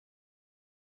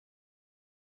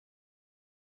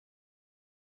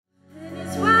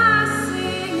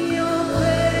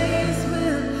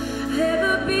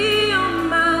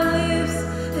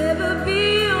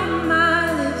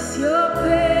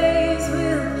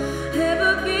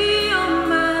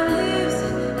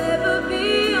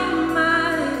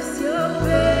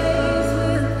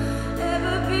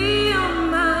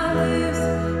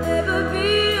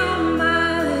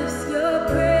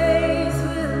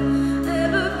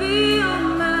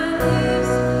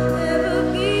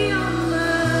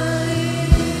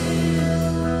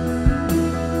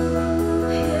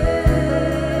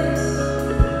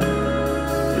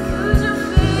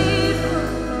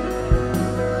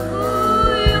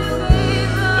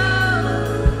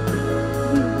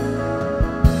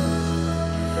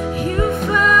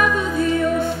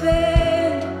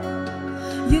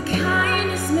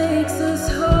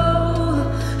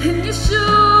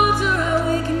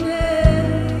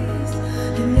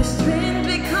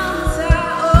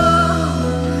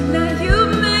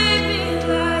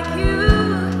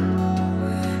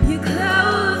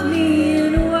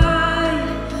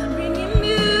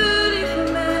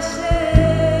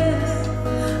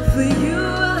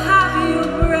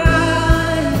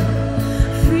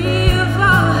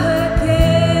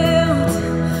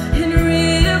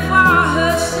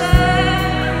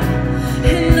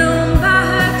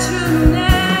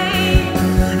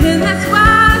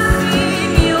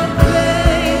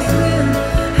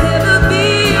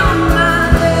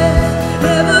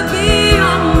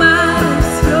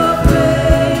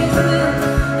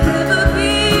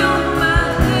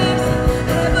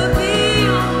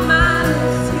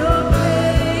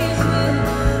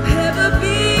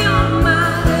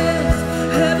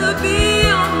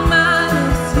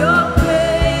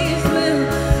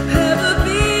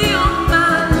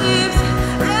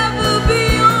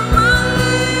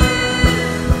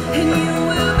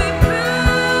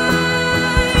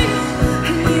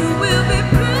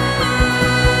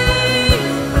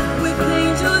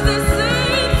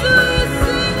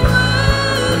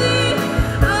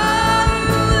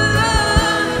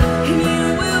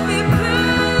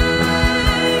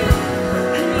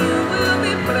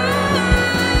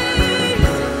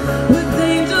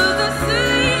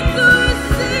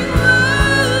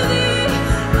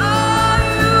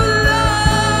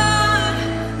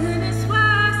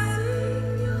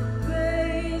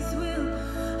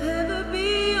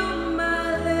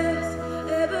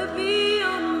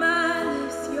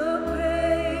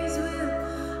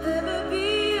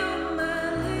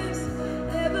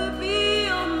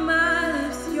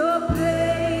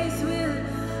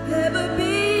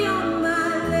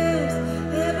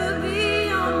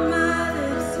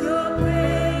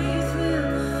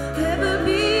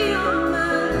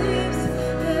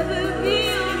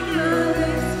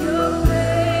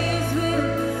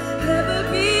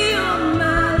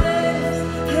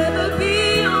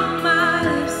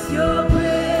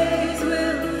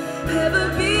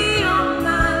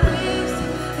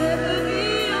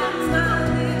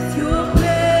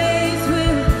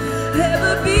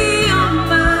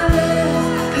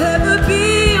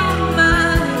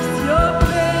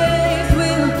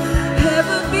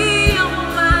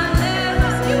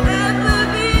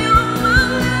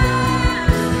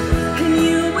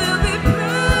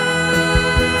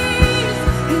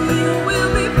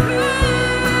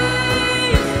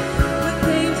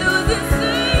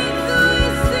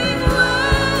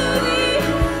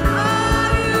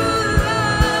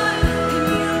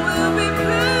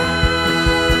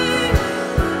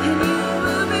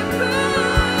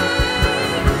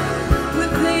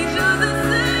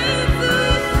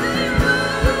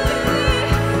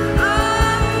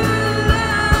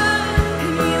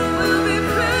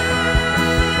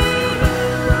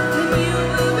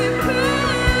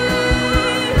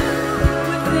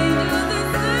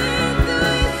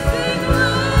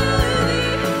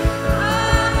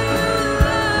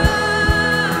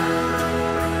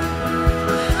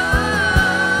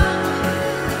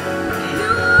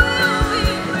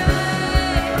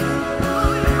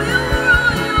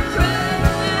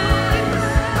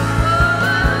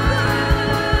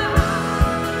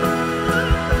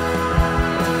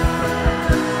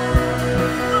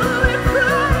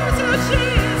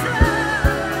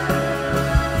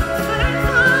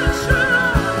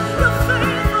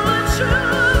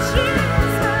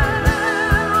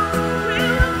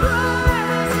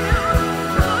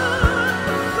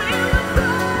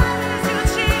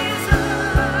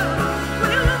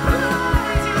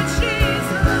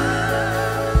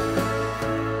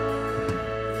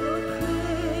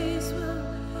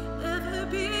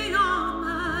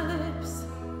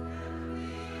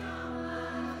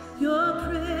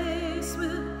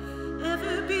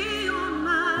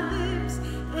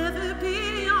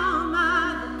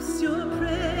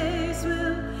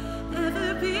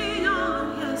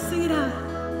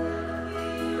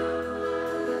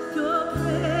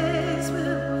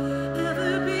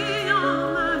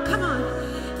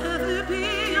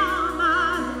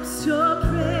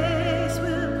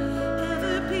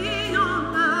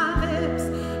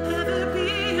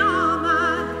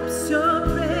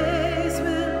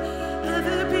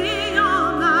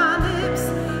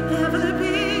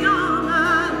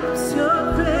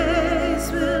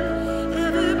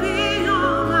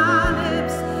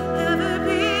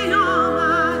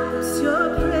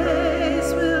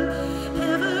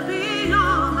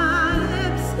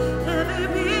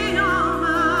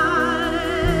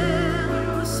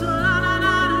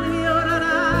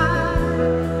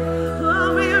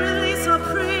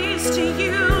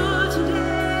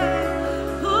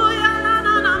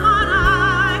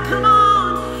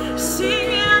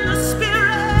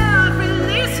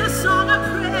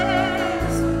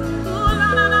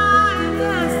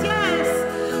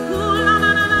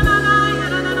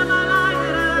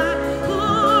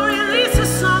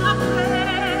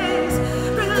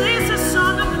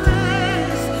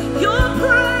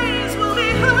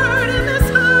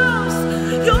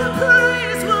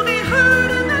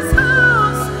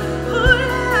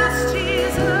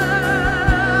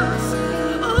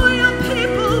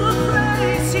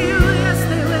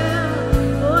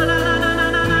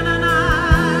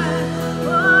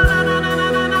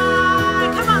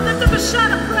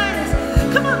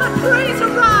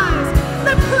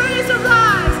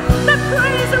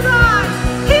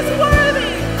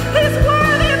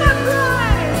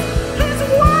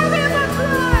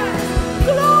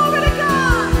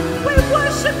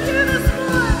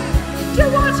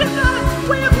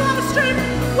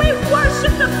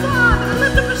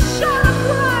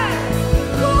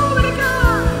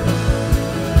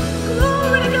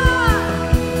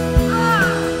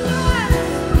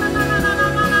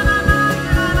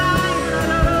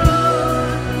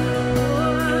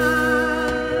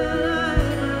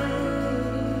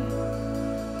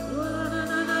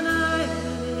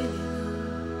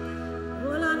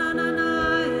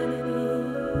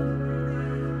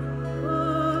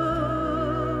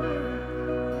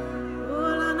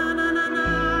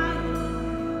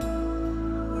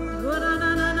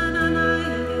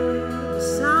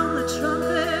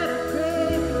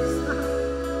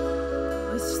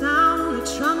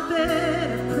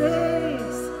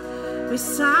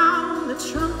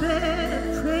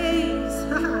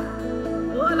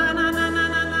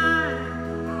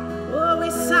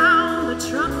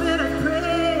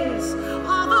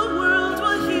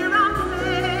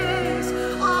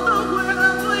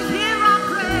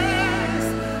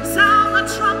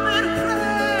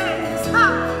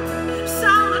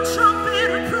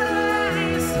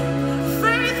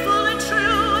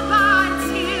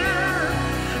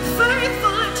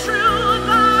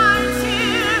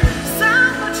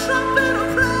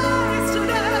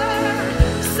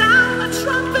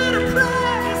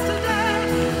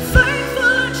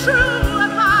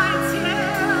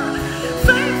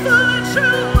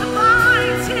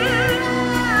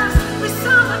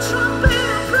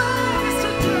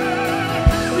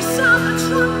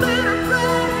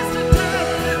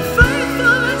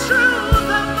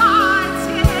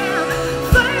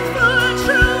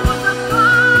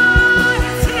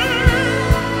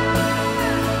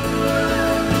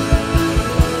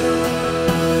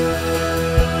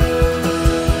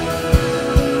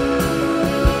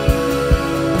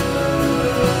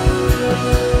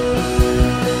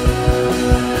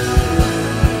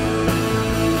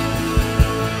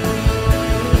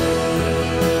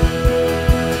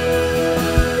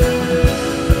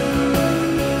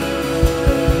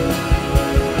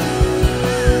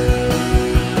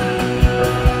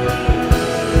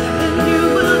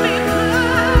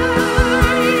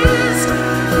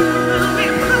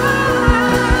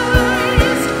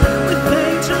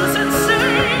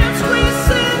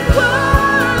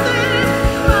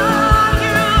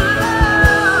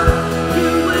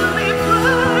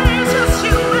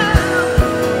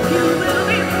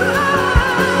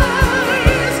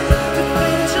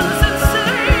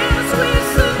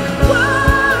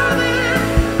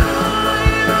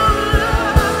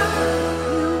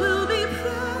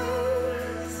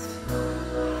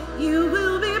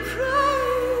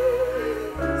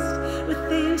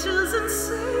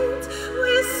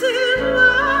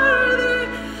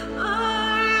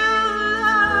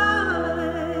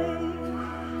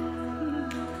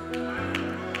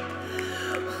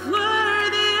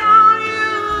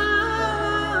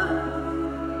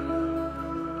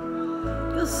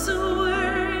so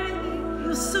worthy,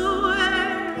 you're so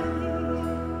worthy,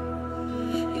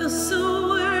 you're so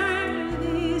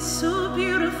worthy, so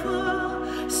beautiful,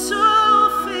 so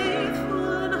faithful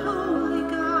and holy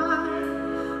God.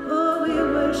 Oh, we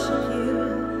worship you.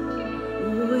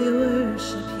 Oh, we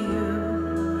worship you.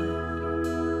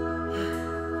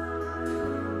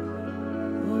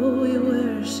 Oh, we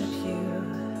worship you.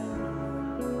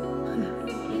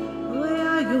 Oh,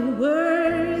 yeah, you're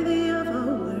worthy of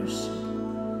our worship.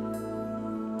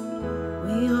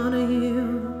 We honor you,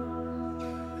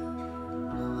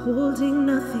 holding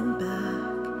nothing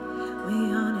back. We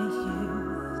honor you,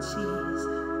 Jesus.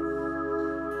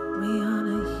 We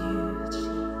honor you, Jesus.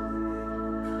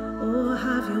 Oh,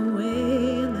 have your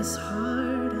way in this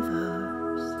heart of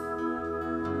ours.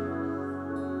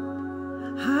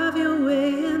 Have your way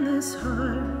in this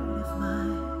heart of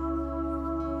mine.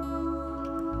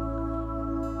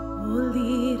 Oh,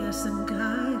 lead us and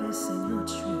guide us in your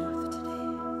truth today.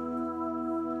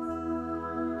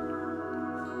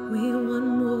 We want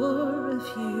more of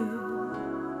you.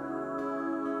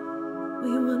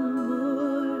 We want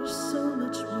more, so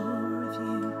much more of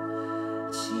you,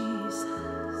 Jesus.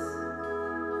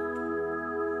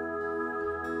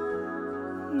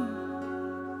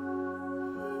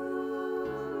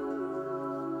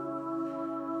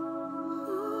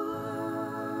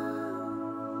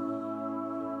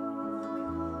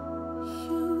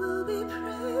 You will be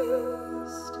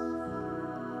praised.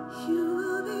 You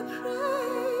will be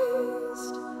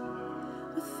praised.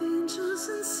 With angels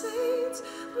and saints,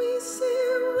 we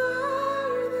sing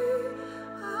worthy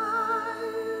are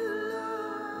you,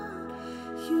 Lord.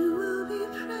 You will be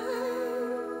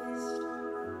praised.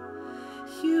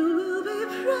 You will be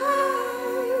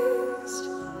praised.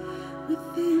 With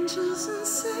angels and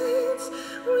saints,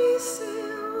 we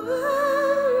sing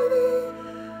worthy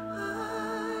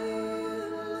are you,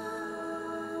 Lord.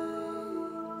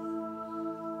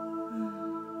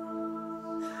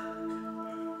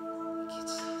 Thank you,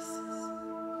 Jesus.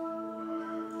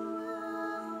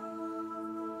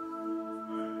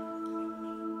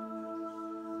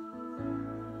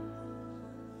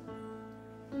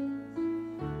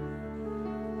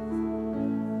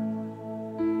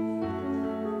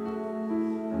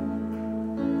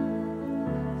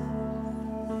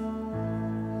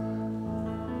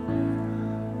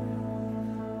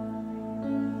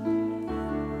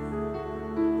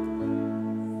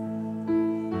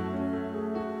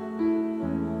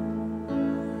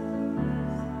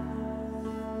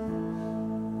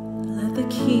 Let the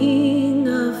King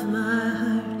of my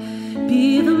heart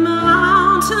be the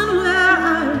mountain where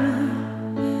I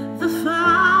run, the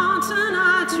fountain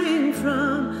I drink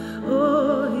from.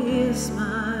 Oh, he is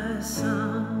my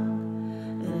song.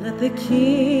 And let the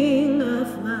King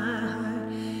of my heart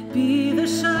be the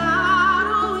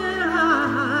shadow where I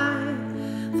hide,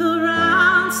 the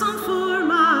ransom for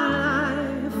my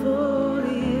life. Oh,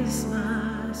 he is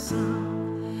my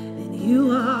song. And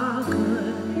you are good.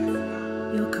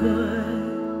 You're good.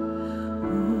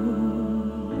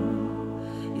 Ooh.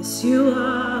 Yes, you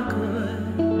are good.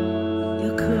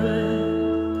 You're good.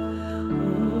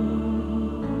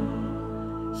 Ooh.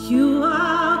 You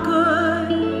are good.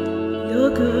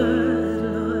 You're good,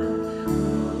 Lord.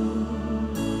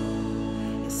 Ooh.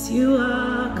 Yes, you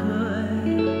are good.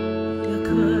 You're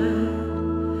good.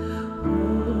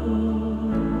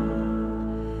 Ooh.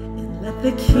 And let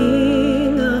the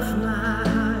King of my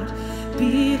heart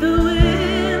be the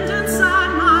wind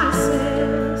inside my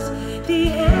sails, the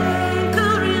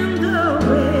anchor in the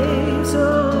waves.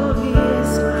 Oh, he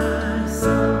is my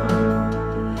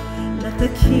song. Let the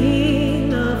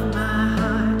King of my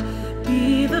heart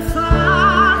be the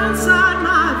fire inside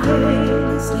my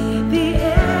veins, the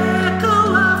echo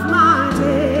of my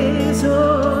days.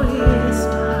 Oh, he is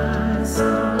my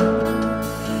song.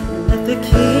 Let the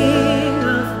King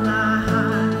of my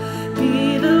heart be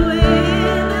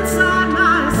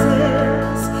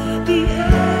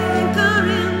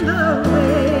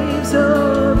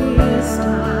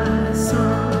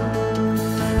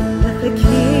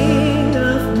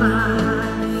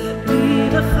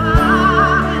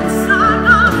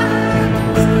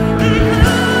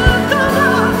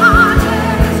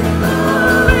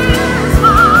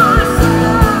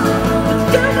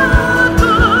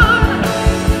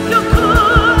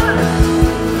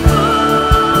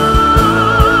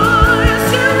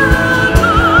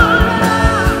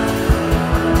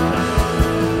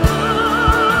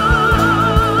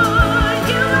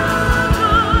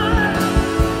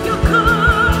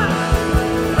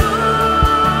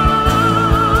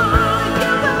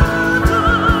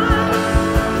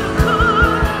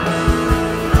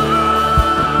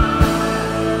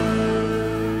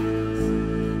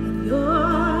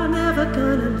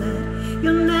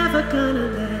gonna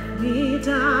let me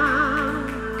down.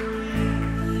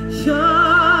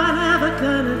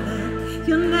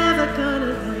 You're never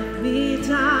gonna let me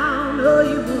down. No,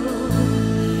 you won't.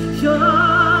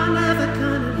 You're never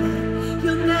gonna let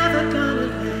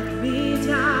me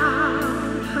down.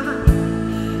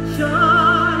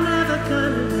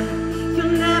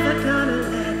 You're never gonna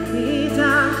let me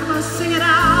down. Come on, sing it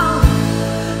out.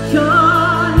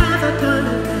 You're never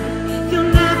gonna let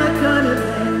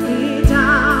me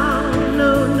down.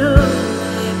 No, no.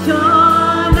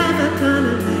 You're never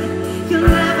gonna let me down. You're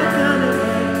never gonna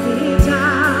let me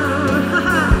down.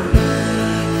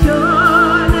 No, no.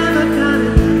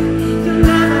 You're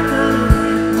never gonna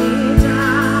let me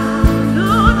down. No,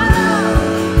 no.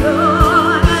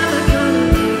 You're never gonna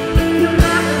let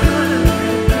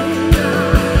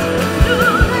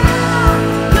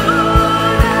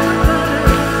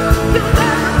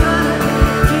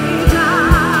me down.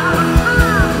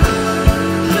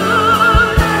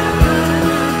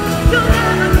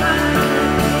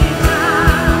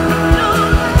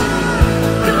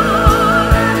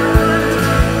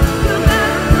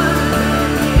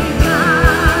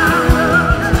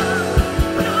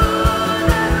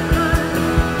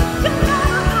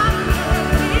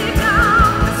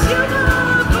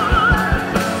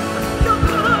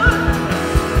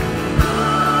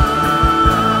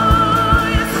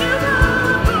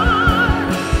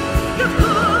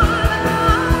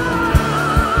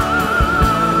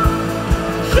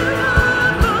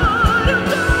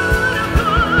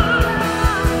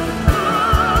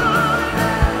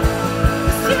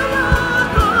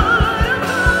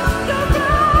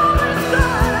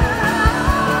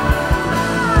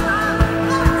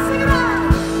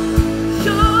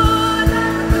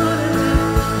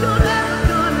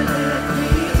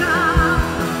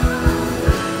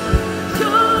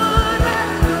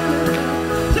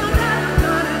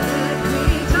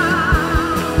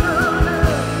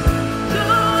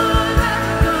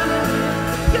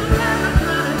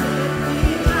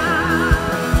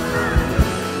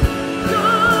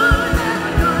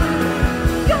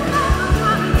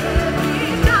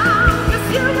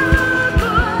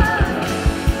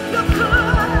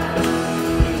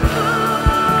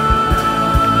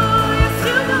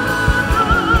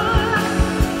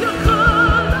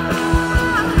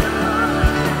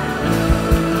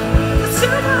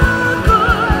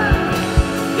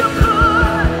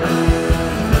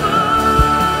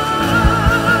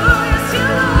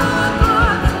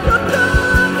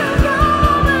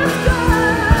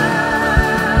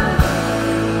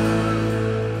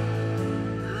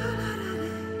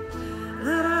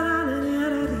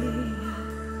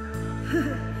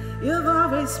 You've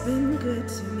always been good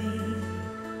to me.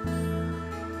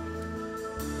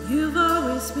 You've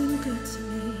always been good to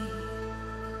me.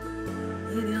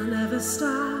 And you'll never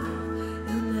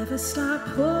stop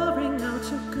pouring out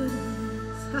your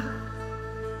goodness.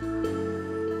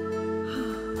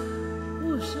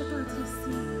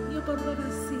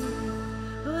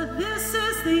 Oh, this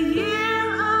is the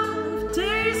year of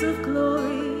days of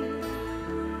glory.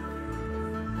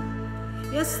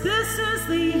 Yes, this is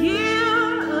the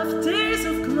year of days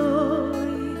of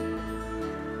glory.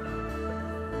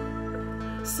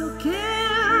 So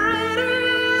get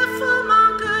ready for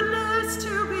my goodness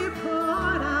to be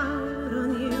poured out on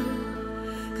you.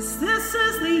 'Cause this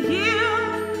is the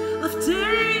year of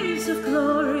days of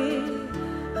glory.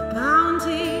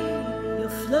 Abounding,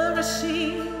 you're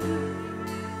flourishing.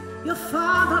 Your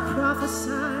Father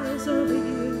prophesies over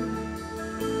you.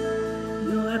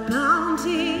 You're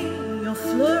abounding, you're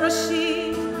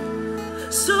flourishing.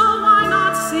 So why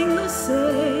not sing the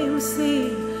same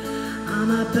thing? I'm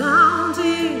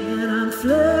abounding and I'm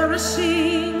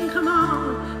flourishing. Come on,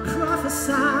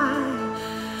 prophesy.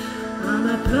 I'm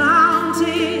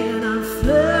abounding and I'm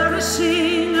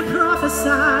flourishing. Prophesy.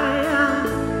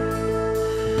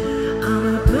 I'm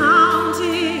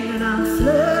abounding and I'm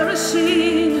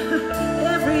flourishing.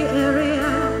 Every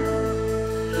area.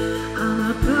 I'm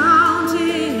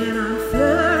abounding and I'm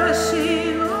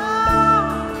flourishing.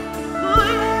 Oh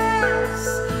yes.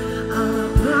 I'm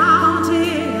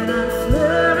abounding and I'm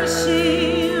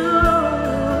flourishing.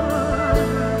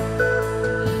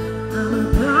 I'm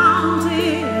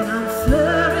abounding and I'm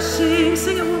flourishing.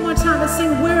 Sing it one more time. Let's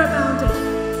sing We're Abounding.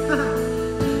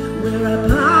 We're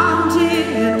abounding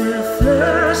and we're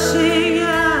flourishing.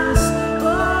 Yes. Oh,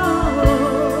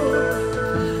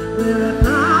 we're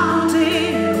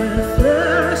abounding and we're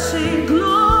flourishing.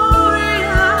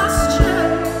 Glorious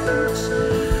church.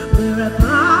 We're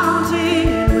abounding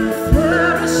and we're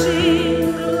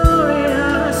flourishing.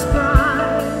 Glorious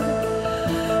bride.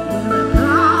 We're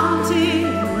abounding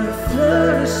and we're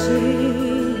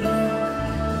flourishing.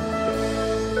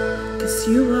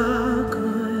 you are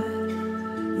good.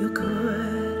 You're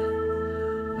good.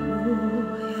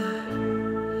 Oh, yeah.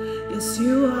 Yes,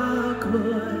 you are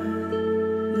good.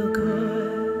 You're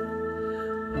good.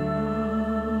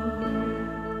 Oh,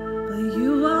 but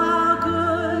you are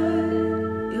good.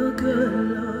 You're good,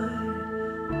 Lord.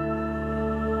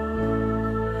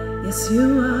 Yes,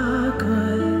 you are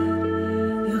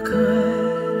good. You're good.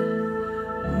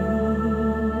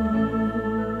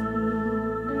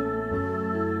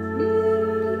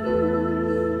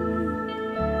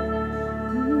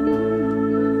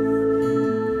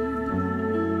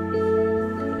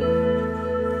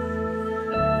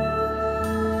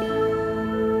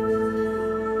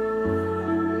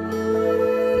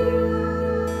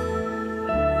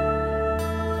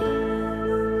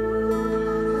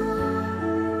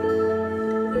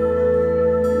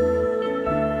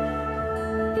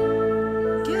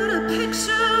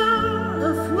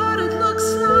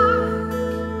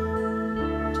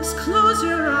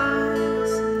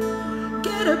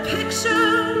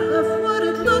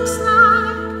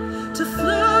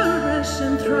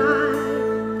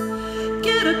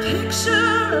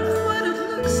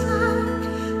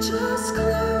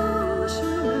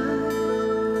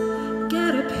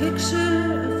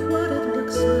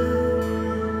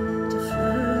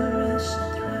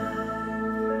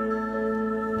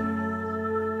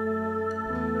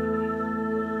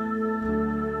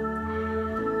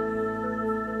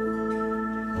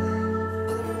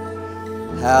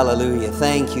 Hallelujah.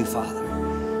 Thank you,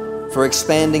 Father, for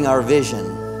expanding our vision.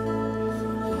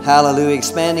 Hallelujah.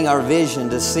 Expanding our vision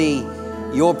to see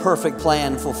your perfect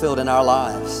plan fulfilled in our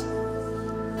lives.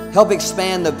 Help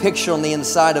expand the picture on the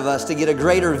inside of us to get a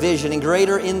greater vision and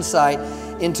greater insight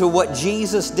into what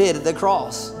Jesus did at the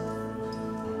cross.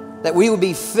 That we would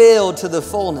be filled to the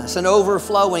fullness and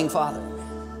overflowing, Father,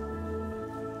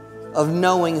 of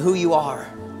knowing who you are,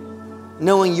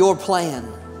 knowing your plan,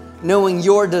 knowing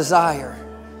your desire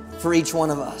for each one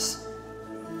of us.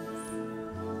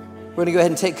 We're going to go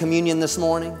ahead and take communion this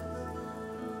morning.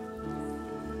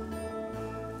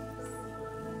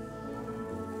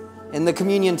 And the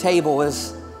communion table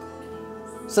is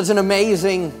such an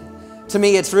amazing, to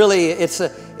me, it's definitely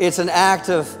an act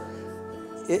of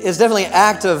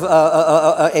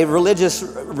a religious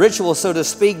ritual, so to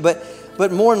speak, but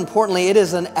more importantly, it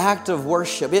is an act of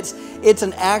worship. It's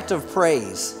an act of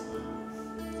praise.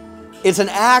 It's an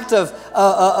act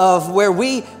of where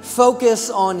we focus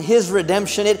on His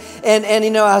redemption. And you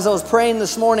know, as I was praying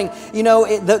this morning, you know,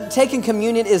 taking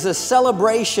communion is a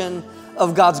celebration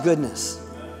of God's goodness.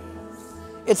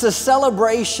 It's a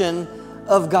celebration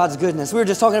of God's goodness. We were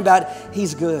just talking about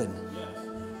He's good.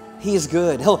 He's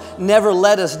good. He'll never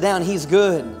let us down. He's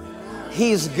good.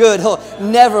 He's good. He'll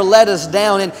never let us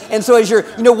down. And so as you're,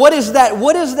 you know, what is that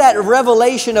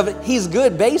revelation of He's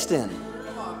good based in?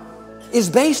 Is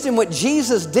based in what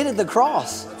Jesus did at the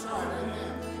cross.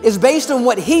 It's based on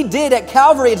what He did at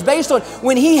Calvary. It's based on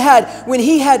when He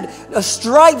had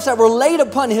stripes that were laid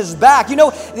upon His back. You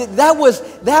know, that was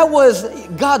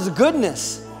God's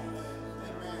goodness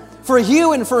for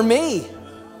you and for me.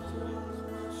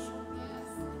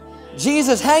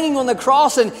 Jesus hanging on the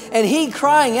cross and He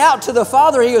crying out to the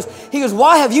Father. He goes,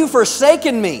 why have you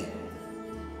forsaken me?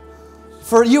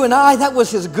 For you and I, that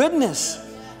was His goodness.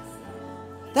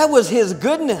 That was His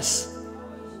goodness.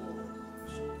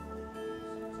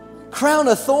 Crown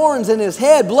of thorns in His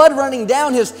head, blood running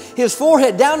down His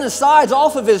forehead, down His sides,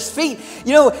 off of His feet.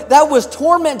 You know, that was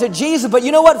torment to Jesus. But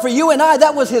you know what? For you and I,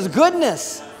 that was His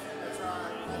goodness.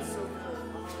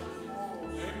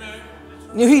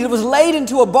 You know, He was laid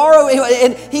into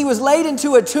He was laid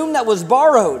into a tomb that was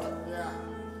borrowed.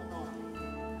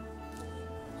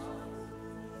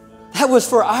 That was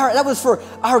for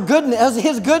our goodness. That was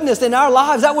His goodness in our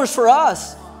lives. That was for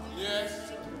us. Yes.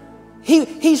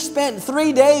 He spent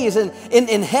 3 days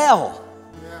in hell.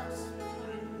 Yes.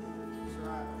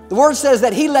 The Word says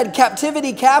that He led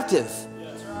captivity captive.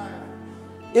 Yes.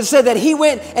 It said that He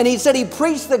went and He said He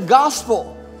preached the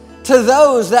gospel to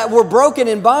those that were broken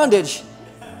in bondage.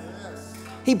 Yes.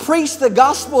 He preached the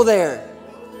gospel there.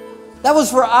 That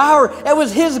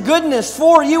was His goodness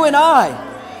for you and I.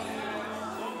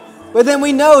 But then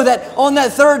we know that on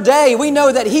that third day, we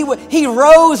know that He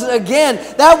rose again.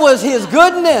 That was His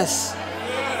goodness.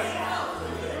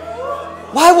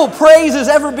 Why will praises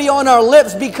ever be on our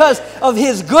lips? Because of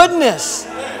His goodness.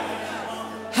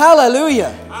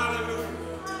 Hallelujah.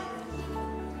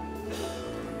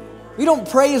 We don't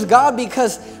praise God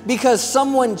because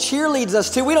someone cheerleads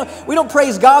us to. We don't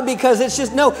praise God because it's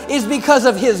because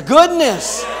of His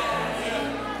goodness.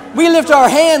 We lift our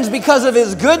hands because of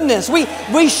His goodness. We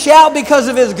shout because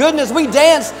of His goodness. We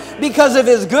dance because of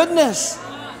His goodness.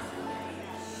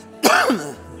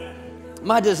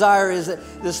 My desire is that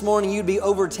this morning you'd be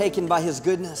overtaken by His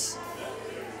goodness.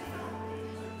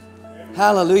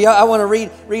 Hallelujah. I want to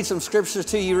read some scriptures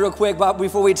to you real quick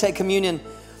before we take communion.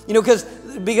 You know,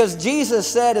 because Jesus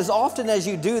said, as often as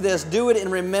you do this, do it in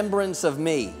remembrance of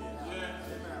me.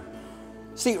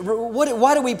 See,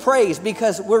 why do we praise?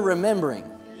 Because we're remembering.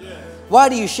 Why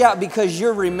do you shout? Because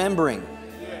you're remembering.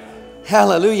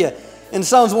 Hallelujah. In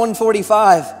Psalms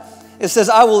 145, it says,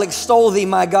 I will extol thee,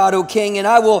 my God, O King, and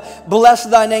I will bless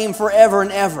thy name forever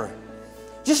and ever.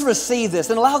 Just receive this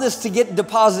and allow this to get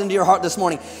deposited into your heart this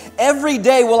morning. Every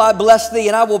day will I bless thee,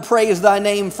 and I will praise thy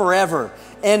name forever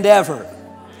and ever.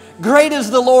 Great is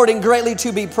the Lord and greatly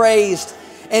to be praised,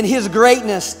 and His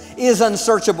greatness is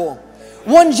unsearchable.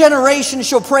 One generation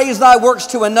shall praise thy works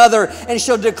to another, and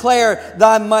shall declare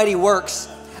thy mighty works.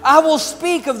 I will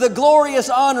speak of the glorious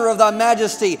honor of thy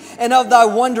majesty, and of thy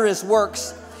wondrous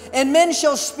works. And men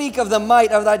shall speak of the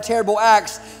might of thy terrible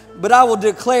acts, but I will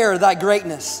declare thy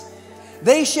greatness.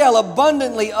 They shall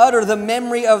abundantly utter the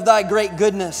memory of thy great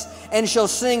goodness, and shall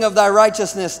sing of thy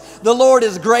righteousness. The Lord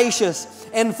is gracious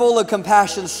and full of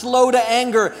compassion, slow to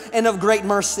anger and of great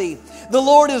mercy. The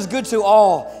Lord is good to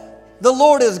all. The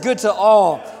Lord is good to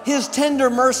all. His tender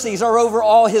mercies are over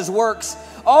all His works.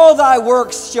 All thy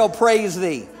works shall praise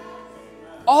thee.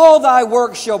 All thy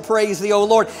works shall praise thee, O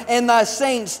Lord, and thy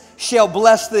saints shall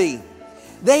bless thee.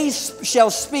 They shall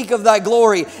speak of thy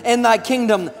glory and thy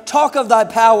kingdom, talk of thy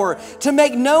power, to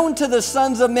make known to the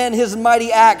sons of men His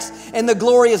mighty acts and the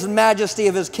glorious majesty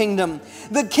of His kingdom.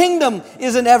 Thy kingdom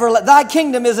is an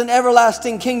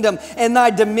everlasting kingdom, and thy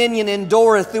dominion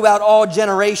endureth throughout all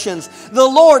generations. The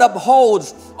Lord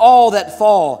upholds all that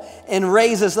fall, and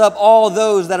raiseth up all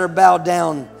those that are bowed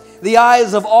down. The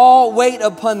eyes of all wait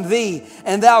upon thee,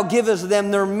 and thou givest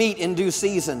them their meat in due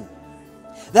season.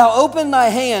 Thou open thy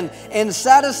hand and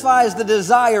satisfies the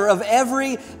desire of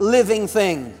every living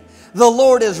thing. The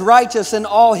Lord is righteous in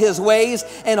all His ways,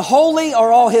 and holy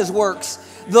are all His works.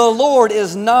 The Lord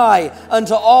is nigh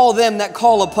unto all them that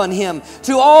call upon Him,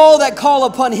 to all that call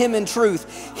upon Him in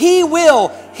truth. He will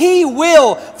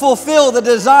fulfill the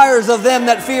desires of them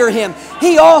that fear Him.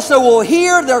 He also will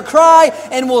hear their cry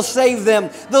and will save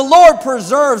them. The Lord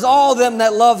preserves all them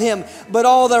that love Him, but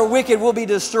all their wicked will be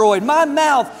destroyed. My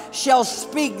mouth shall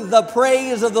speak the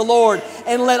praise of the Lord,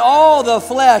 and let all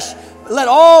flesh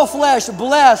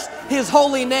bless His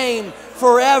holy name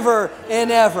forever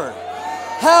and ever.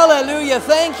 Hallelujah.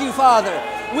 Thank you, Father.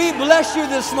 We bless you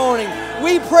this morning.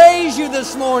 We praise you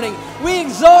this morning. We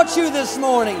exalt you this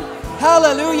morning.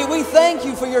 Hallelujah. We thank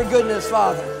you for your goodness,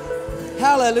 Father.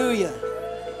 Hallelujah.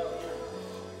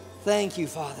 Thank you,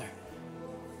 Father.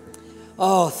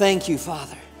 Oh, thank you,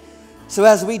 Father. So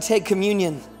as we take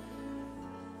communion,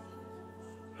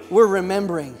 we're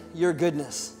remembering your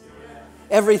goodness.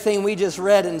 Everything we just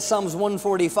read in Psalms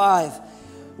 145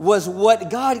 was what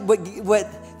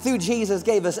through Jesus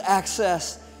gave us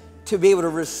access to be able to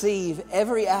receive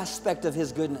every aspect of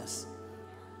His goodness.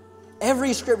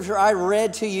 Every scripture I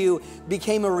read to you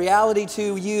became a reality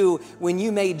to you when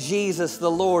you made Jesus the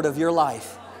Lord of your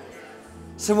life.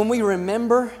 So when we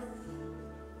remember,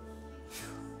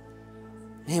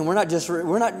 man,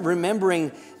 we're not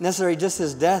remembering necessarily just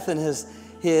His death and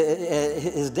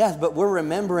his death, but we're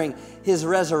remembering His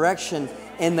resurrection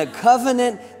and the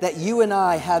covenant that you and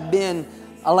I have been,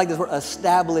 I like this word,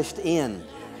 established in.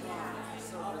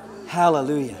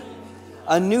 Hallelujah.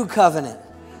 A new covenant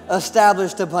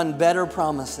established upon better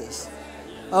promises.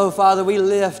 Oh, Father, we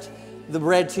lift the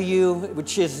bread to you,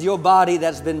 which is your body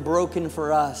that's been broken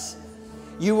for us.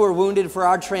 You were wounded for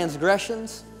our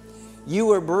transgressions. You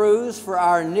were bruised for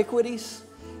our iniquities.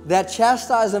 That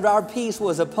chastisement of our peace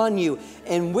was upon you,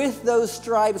 and with those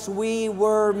stripes we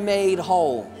were made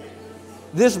whole.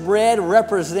 This bread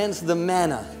represents the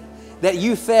manna that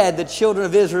you fed the children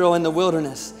of Israel in the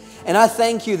wilderness. And I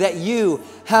thank you that you,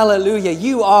 hallelujah,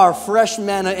 you are fresh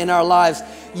manna in our lives.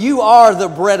 You are the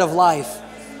bread of life.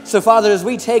 So, Father, as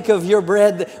we take of your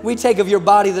bread, we take of your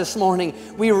body this morning,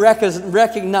 we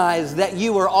recognize that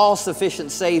you are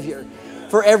all-sufficient Savior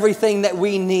for everything that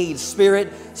we need,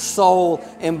 spirit, soul,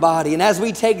 and body. And as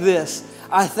we take this,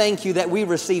 I thank you that we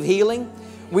receive healing,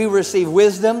 we receive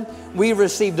wisdom, we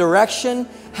receive direction,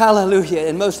 hallelujah.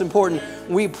 And most important,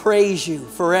 we praise you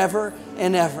forever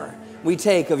and ever. We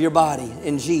take of your body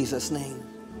in Jesus' name.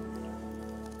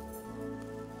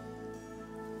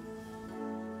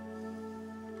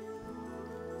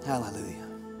 Hallelujah.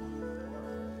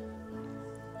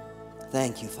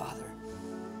 Thank you, Father.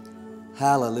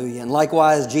 Hallelujah. And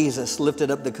likewise, Jesus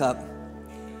lifted up the cup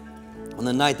on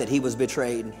the night that He was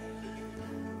betrayed.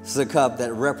 This is a cup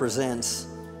that represents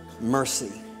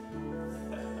mercy.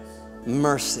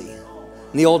 mercy.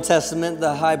 In the Old Testament,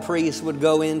 the high priest would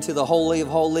go into the Holy of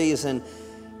Holies and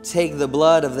take the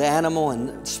blood of the animal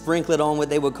and sprinkle it on what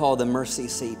they would call the mercy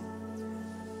seat.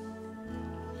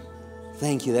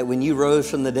 Thank you that when you rose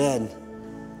from the dead,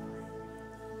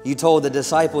 you told the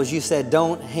disciples, you said,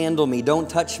 don't handle me, don't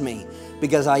touch me,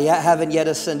 because I haven't yet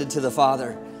ascended to the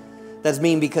Father. That's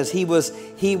mean because he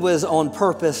was on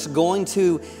purpose going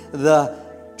to the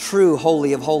true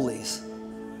Holy of Holies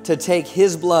to take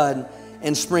his blood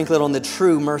and sprinkle it on the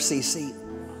true mercy seat.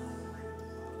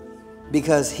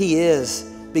 Because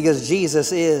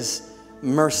Jesus is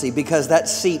mercy, because that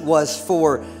seat was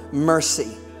for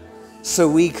mercy. So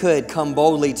we could come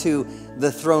boldly to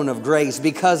the throne of grace.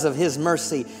 Because of his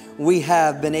mercy, we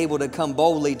have been able to come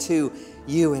boldly to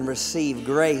you and receive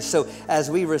grace. So as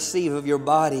we receive of your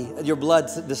body, your blood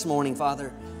this morning,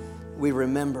 Father, we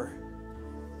remember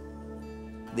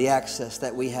the access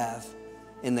that we have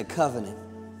in the covenant,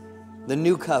 the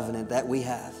new covenant that we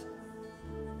have,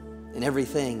 and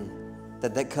everything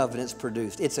that covenant's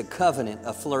produced. It's a covenant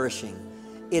of flourishing.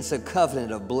 It's a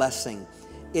covenant of blessing.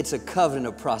 It's a covenant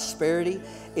of prosperity.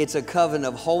 It's a covenant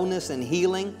of wholeness and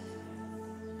healing.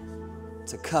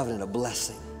 It's a covenant of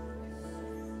blessing.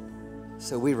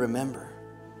 So we remember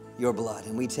your blood,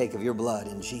 and we take of your blood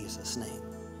in Jesus' name.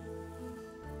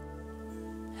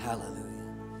 Hallelujah.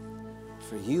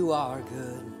 For you are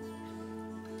good,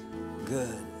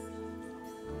 good.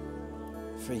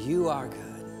 For you are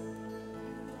good,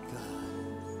 good.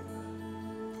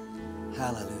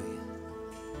 Hallelujah.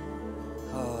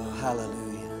 Oh,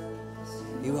 hallelujah.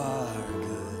 You are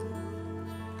good.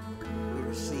 We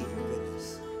receive your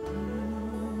goodness.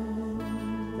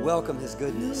 Welcome his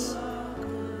goodness.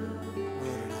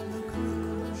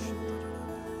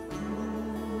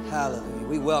 Hallelujah.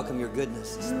 We welcome your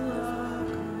goodness this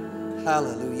morning.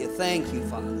 Hallelujah. Thank you,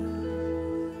 Father.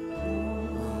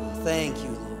 Oh, thank you,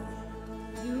 Lord.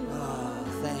 Oh,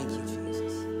 thank you,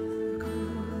 Jesus.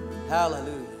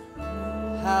 Hallelujah.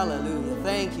 Hallelujah.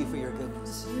 Thank you for your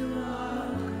goodness.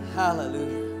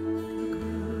 Hallelujah.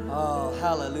 Oh,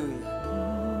 hallelujah.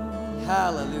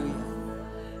 Hallelujah.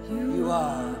 You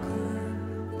are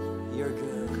good. You're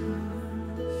good.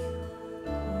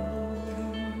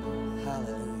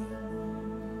 Hallelujah.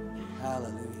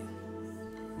 Hallelujah.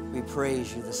 We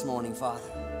praise you this morning, Father.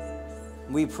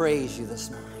 We praise you this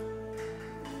morning.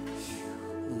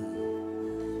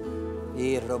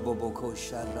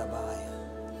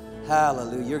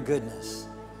 Hallelujah. Your goodness.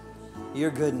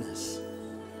 Your goodness.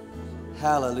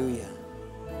 Hallelujah.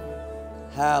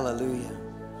 Hallelujah.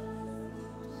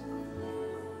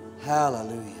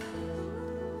 Hallelujah.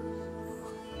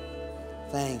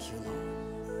 Thank you,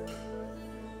 Lord.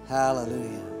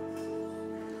 Hallelujah.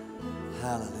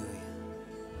 Hallelujah.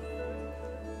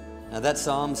 Now that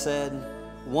psalm said,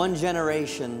 one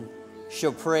generation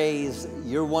shall praise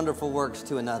your wonderful works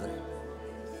to another.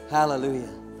 Hallelujah.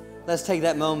 Let's take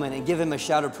that moment and give him a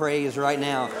shout of praise right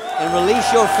now and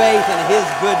release your faith in his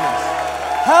goodness.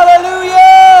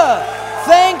 Hallelujah.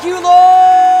 Thank you,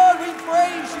 Lord. We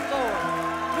praise you, Lord.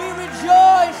 We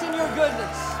rejoice in your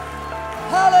goodness.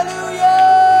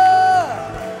 Hallelujah.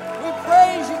 We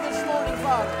praise you this morning,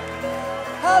 Father.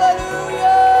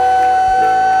 Hallelujah.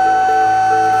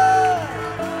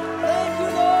 Thank you,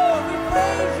 Lord. We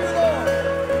praise you, Lord.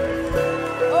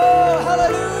 Oh,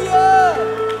 hallelujah.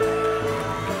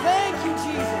 Thank you,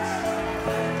 Jesus.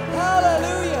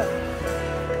 Hallelujah.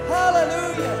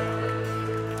 Hallelujah.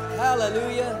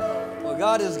 Hallelujah. Well,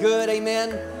 God is good.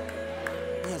 Amen.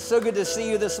 It's so good to see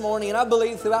you this morning. And I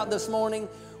believe throughout this morning,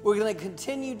 we're going to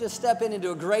continue to step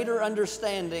into a greater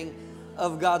understanding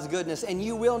of God's goodness. And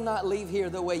you will not leave here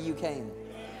the way you came.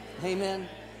 Amen.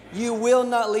 You will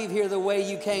not leave here the way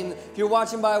you came. If you're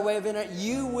watching by way of internet,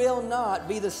 you will not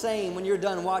be the same when you're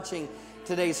done watching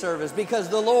today's service, because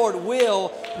the Lord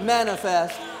will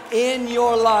manifest in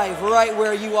your life right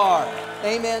where you are.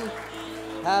 Amen.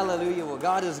 Hallelujah. Well,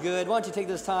 God is good. Why don't you take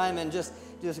this time and just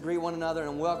greet one another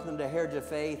and welcome them to Heritage of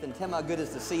Faith and tell them how good it is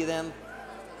to see them.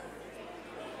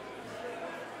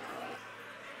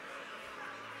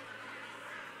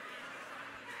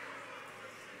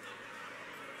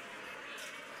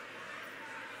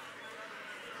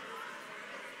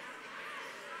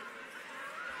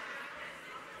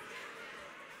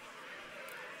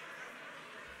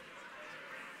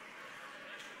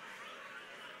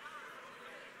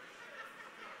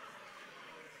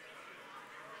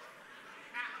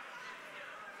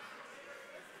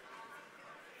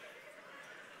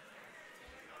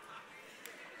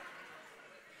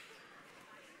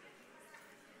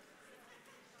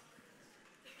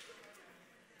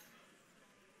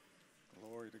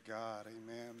 Glory to God.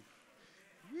 Amen.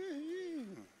 Woo-hoo.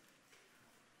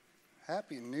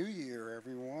 Happy New Year,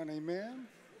 everyone. Amen.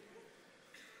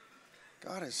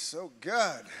 God is so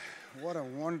good. What a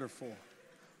wonderful,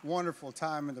 wonderful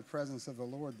time in the presence of the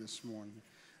Lord this morning.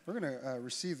 We're going to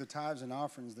receive the tithes and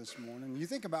offerings this morning. You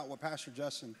think about what Pastor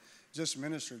Justin just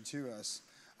ministered to us.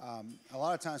 A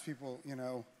lot of times people,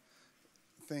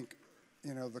 think,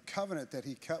 the covenant that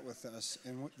he cut with us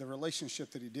and the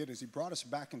relationship that he did is he brought us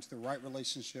back into the right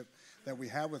relationship that we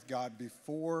had with God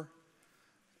before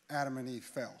Adam and Eve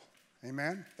fell.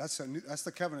 Amen? That's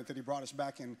the covenant that he brought us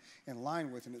back in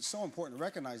line with. And it's so important to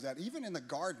recognize that. Even in the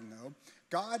garden, though,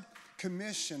 God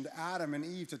commissioned Adam and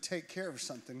Eve to take care of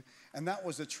something, and that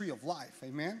was the tree of life.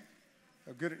 Amen?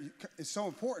 It's so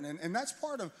important. And that's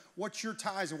part of what your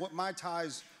tithes and what my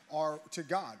tithes are to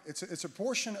God. It's a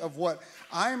portion of what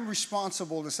I'm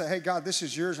responsible to say, hey, God, this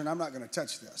is yours, and I'm not going to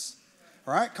touch this.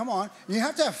 All right, come on. You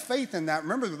have to have faith in that.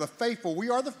 Remember, the faithful,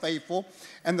 we are the faithful,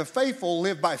 and the faithful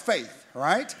live by faith, all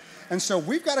right? And so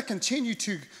we've got to continue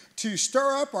to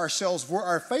stir up ourselves where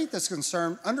our faith is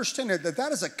concerned, understanding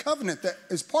that is a covenant that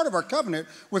is part of our covenant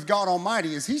with God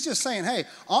Almighty. Is He's just saying, hey,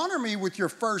 honor me with your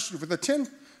first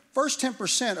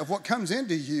 10% of what comes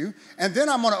into you, and then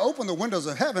I'm going to open the windows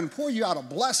of heaven, pour you out a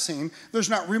blessing. There's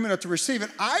not room enough to receive it.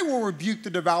 I will rebuke the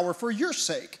devourer for your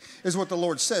sake, is what the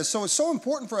Lord says. So it's so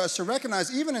important for us to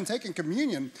recognize, even in taking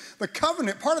communion, the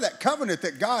covenant, part of that covenant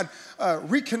that God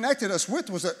reconnected us with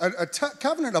was a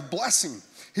covenant of blessing.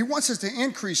 He wants us to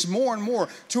increase more and more,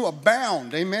 to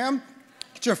abound, amen?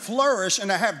 To flourish and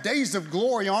to have days of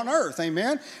glory on earth,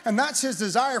 amen? And that's His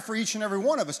desire for each and every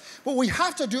one of us. But we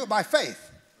have to do it by faith.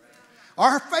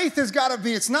 Our faith has got to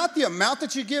be, it's not the amount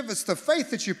that you give, it's the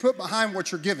faith that you put behind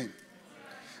what you're giving.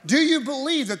 Do you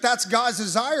believe that that's God's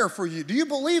desire for you? Do you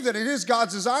believe that it is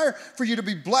God's desire for you to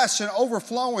be blessed and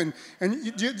overflowing?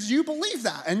 And do you believe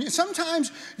that? And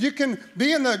sometimes you can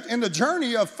be in the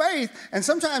journey of faith, and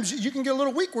sometimes you can get a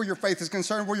little weak where your faith is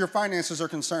concerned, where your finances are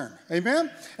concerned. Amen?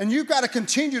 And you've got to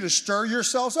continue to stir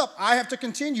yourselves up. I have to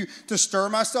continue to stir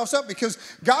myself up because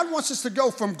God wants us to go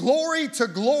from glory to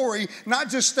glory, not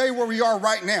just stay where we are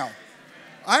right now.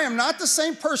 I am not the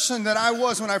same person that I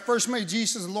was when I first made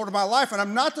Jesus the Lord of my life, and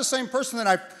I'm not the same person that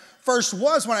I first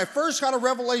was when I first got a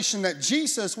revelation that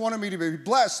Jesus wanted me to be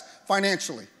blessed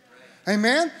financially.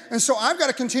 Amen? And so I've got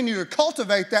to continue to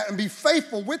cultivate that and be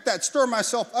faithful with that, stir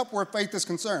myself up where faith is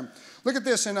concerned. Look at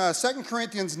this in 2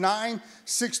 Corinthians 9,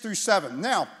 6 through 7.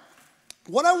 Now,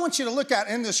 what I want you to look at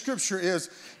in this scripture is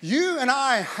you and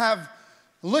I have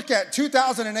look at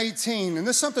 2018, and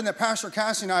this is something that Pastor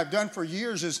Cassie and I have done for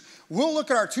years, is we'll look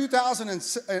at our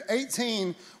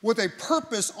 2018 with a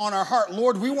purpose on our heart.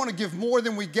 Lord, we want to give more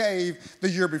than we gave the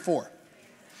year before.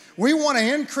 We want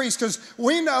to increase because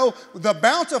we know the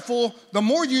bountiful, the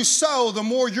more you sow, the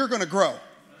more you're going to grow.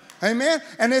 Amen?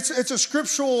 And it's a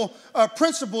scriptural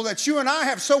principle that you and I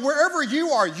have. So wherever you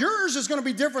are, yours is going to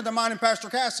be different than mine and Pastor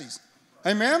Cassie's.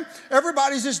 Amen?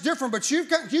 Everybody's just different, but you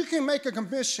can make a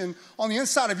commission on the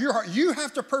inside of your heart. You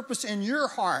have to purpose in your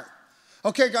heart.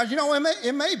 Okay, God,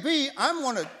 it may be I'm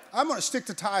going to stick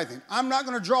to tithing. I'm not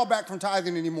going to draw back from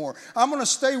tithing anymore. I'm going to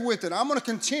stay with it. I'm going to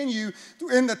continue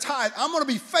in the tithe. I'm going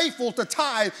to be faithful to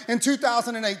tithe in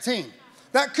 2018.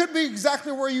 That could be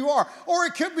exactly where you are. Or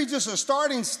it could be just a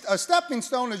stepping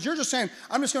stone as you're just saying,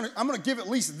 I'm going to give at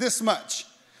least this much.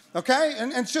 Okay?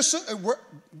 And it's just,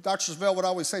 Dr. Svell would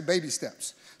always say baby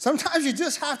steps. Sometimes you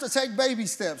just have to take baby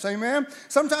steps, amen?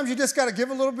 Sometimes you just got to give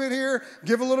a little bit here,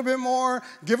 give a little bit more,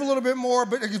 give a little bit more,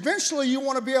 but eventually you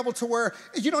want to be able to where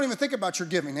you don't even think about your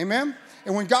giving, amen?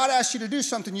 And when God asks you to do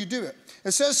something, you do it.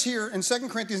 It says here in 2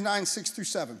 Corinthians 9, 6 through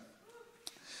 7,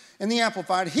 in the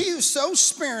Amplified, he who sows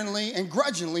sparingly and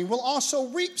grudgingly will also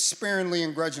reap sparingly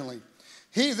and grudgingly.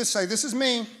 This is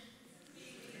me.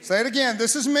 Say it again,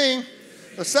 this is me.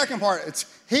 The second part, it's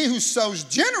he who sows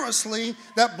generously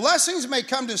that blessings may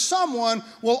come to someone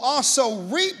will also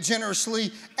reap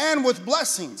generously and with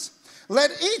blessings.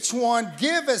 Let each one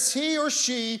give as he or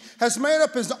she has made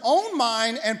up his own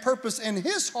mind and purpose in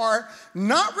his heart,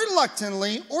 not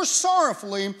reluctantly or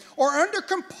sorrowfully or under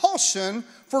compulsion,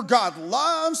 for God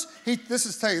loves. This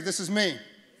is me.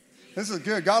 This is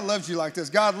good. God loves you like this.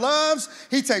 God loves,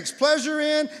 He takes pleasure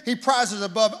in, He prizes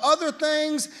above other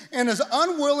things, and is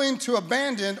unwilling to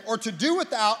abandon or to do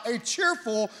without a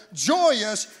cheerful,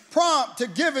 joyous, prompt to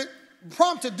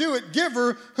do it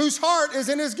giver whose heart is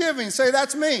in his giving. Say,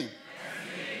 that's me.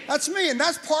 That's me, and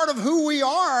that's part of who we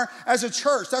are as a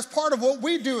church. That's part of what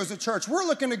we do as a church. We're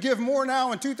looking to give more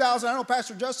now in 2000. I know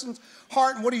Pastor Justin's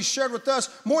heart and what he shared with us,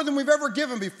 more than we've ever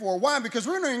given before. Why? Because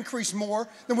we're going to increase more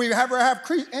than we ever have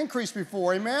increased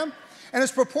before, amen? And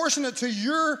it's proportionate to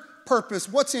your purpose,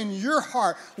 what's in your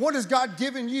heart, what has God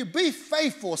given you. Be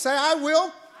faithful. Say, I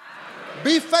will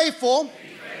be faithful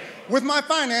with my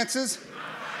finances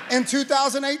in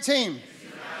 2018.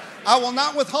 I will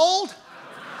not withhold,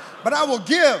 but I will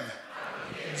give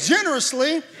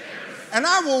generously, and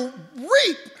I will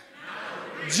reap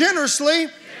generously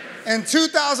in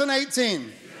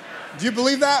 2018. Do you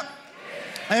believe that?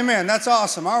 Amen. That's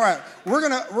awesome. All right. We're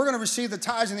gonna receive the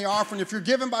tithes and the offering. If you're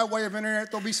giving by way of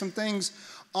internet, there'll be some things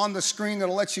on the screen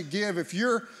that'll let you give. If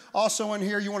you're also in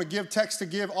here, you want to give, text to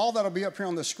give, all that'll be up here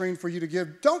on the screen for you to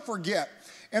give. Don't forget,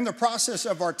 in the process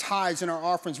of our tithes and our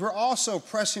offerings, we're also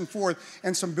pressing forth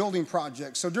in some building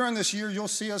projects. So during this year, you'll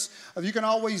see us. You can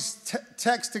always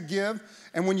text to give.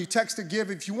 And when you text to give,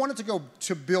 if you want it to go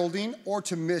to building or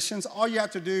to missions, all you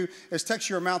have to do is text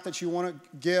your amount that you want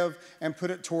to give and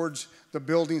put it towards the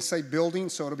building. Say building,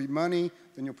 so it'll be money.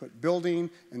 Then you'll put building,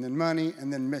 and then money,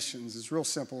 and then missions. It's real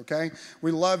simple, okay?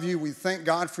 We love you. We thank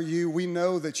God for you. We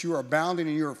know that you are abounding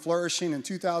and you are flourishing in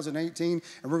 2018,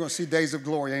 and we're going to see days of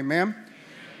glory. Amen?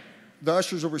 The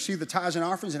ushers will receive the tithes and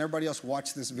offerings, and everybody else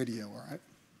watch this video, all right?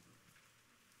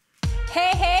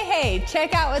 Hey,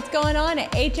 check out what's going on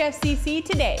at HFCC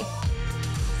today.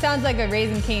 Sounds like a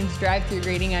Raising Cane's drive-thru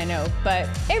greeting, I know, but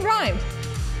it rhymed.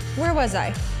 Where was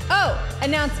I? Oh,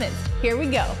 announcements. Here we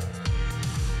go.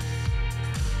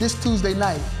 This Tuesday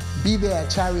night, be there at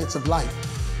Chariots of Light.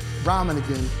 Rhyming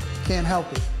again, can't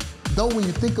help it. Though when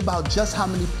you think about just how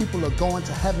many people are going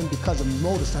to heaven because of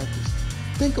motorcycles,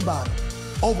 think about it.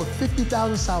 Over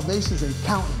 50,000 salvations and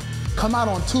counting. Come out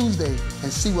on Tuesday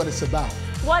and see what it's about.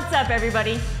 What's up,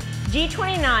 everybody?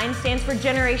 G29 stands for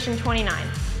Generation 29,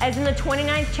 as in the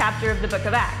 29th chapter of the book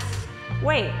of Acts.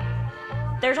 Wait,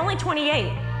 there's only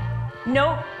 28.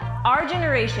 Nope, our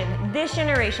generation, this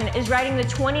generation, is writing the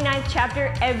 29th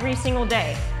chapter every single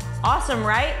day. Awesome,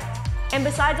 right? And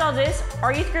besides all this,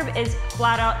 our youth group is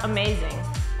flat out amazing.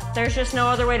 There's just no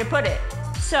other way to put it.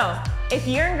 So, if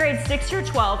you're in grade 6 through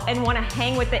 12 and want to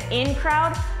hang with the in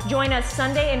crowd, join us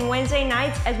Sunday and Wednesday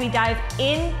nights as we dive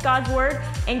in God's Word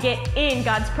and get in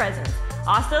God's presence.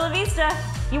 Hasta la vista!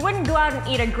 You wouldn't go out and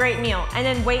eat a great meal and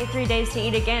then wait 3 days to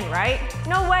eat again, right?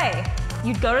 No way!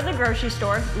 You'd go to the grocery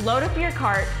store, load up your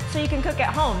cart so you can cook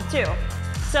at home too.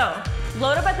 So,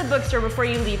 load up at the bookstore before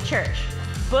you leave church.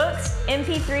 Books,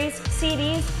 MP3s,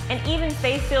 CDs, and even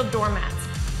faith-filled doormats.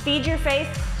 Feed your faith,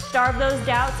 starve those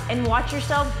doubts, and watch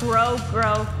yourself grow,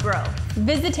 grow, grow.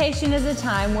 Visitation is a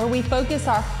time where we focus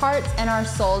our hearts and our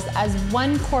souls as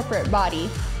one corporate body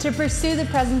to pursue the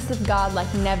presence of God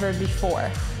like never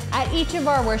before. At each of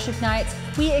our worship nights,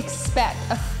 we expect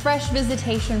a fresh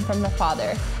visitation from the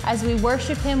Father as we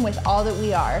worship Him with all that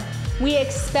we are. We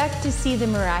expect to see the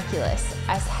miraculous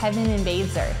as heaven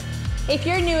invades earth. If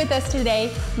you're new with us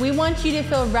today, we want you to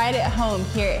feel right at home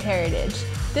here at Heritage.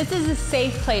 This is a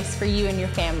safe place for you and your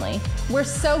family. We're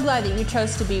so glad that you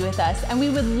chose to be with us, and we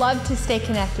would love to stay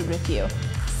connected with you.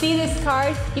 See this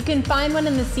card? You can find one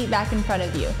in the seat back in front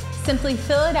of you. Simply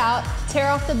fill it out, tear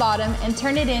off the bottom, and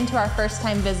turn it into our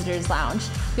first-time visitors lounge.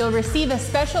 You'll receive a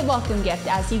special welcome gift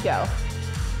as you go.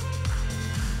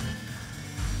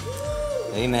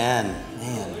 Amen.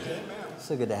 Man,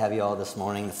 so good to have you all this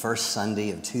morning, the first Sunday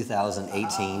of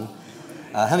 2018.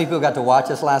 How many people got to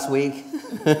watch us last week?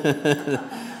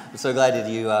 I'm so glad that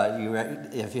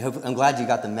I'm glad you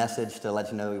got the message to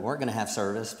let you know we weren't going to have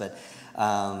service, but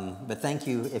thank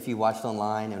you if you watched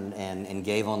online and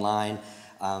gave online.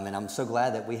 And I'm so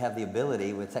glad that we have the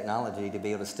ability with technology to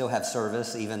be able to still have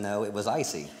service even though it was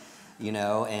icy,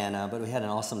 but we had an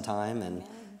awesome time, and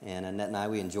Annette and I,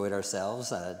 we enjoyed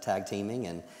ourselves tag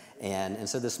teaming, and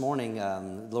so this morning,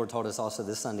 the Lord told us also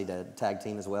this Sunday to tag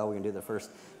team as well. We're going to do the first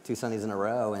 2 Sundays in a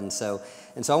row, and so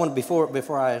I want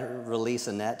before I release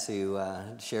Annette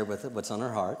to share what's on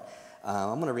her heart,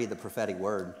 I'm going to read the prophetic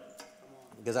word,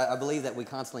 because I believe that we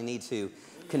constantly need to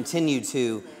continue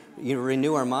to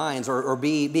renew our minds or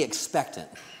be expectant.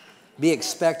 Be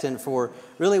expectant for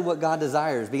really what God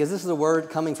desires, because this is a word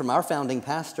coming from our founding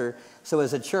pastor. So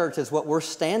as a church, it's what we're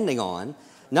standing on,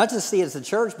 not just see it as a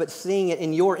church, but seeing it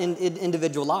in your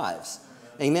individual lives.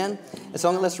 Amen? And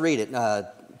so let's read it.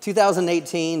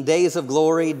 2018, days of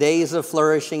glory, days of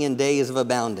flourishing, and days of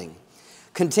abounding.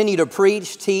 Continue to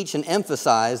preach, teach, and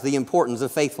emphasize the importance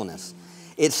of faithfulness.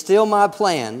 It's still my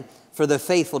plan for the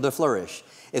faithful to flourish.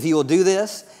 If you will do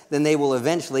this, then they will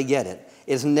eventually get it.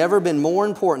 It's never been more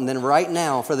important than right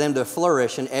now for them to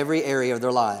flourish in every area of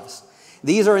their lives.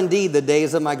 These are indeed the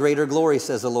days of my greater glory,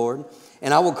 says the Lord,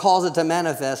 and I will cause it to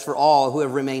manifest for all who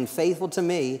have remained faithful to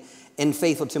me and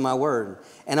faithful to my word.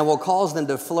 And I will cause them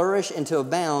to flourish and to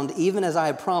abound even as I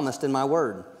have promised in my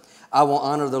word. I will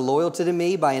honor their loyalty to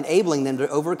me by enabling them to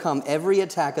overcome every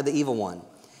attack of the evil one.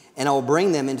 And I will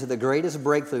bring them into the greatest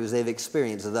breakthroughs they've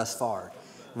experienced thus far.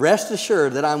 Rest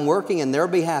assured that I'm working in their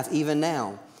behalf even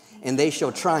now, and they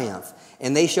shall triumph,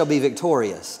 and they shall be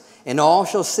victorious. And all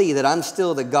shall see that I'm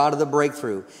still the God of the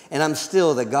breakthrough, and I'm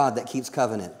still the God that keeps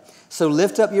covenant. So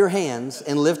lift up your hands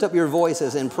and lift up your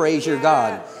voices and praise your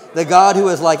God, the God who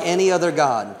is like any other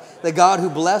God, the God who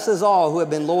blesses all who have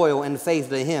been loyal and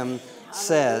faithful to him,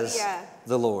 says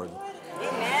the Lord.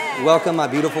 Amen. Welcome my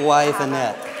beautiful wife,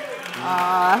 Annette.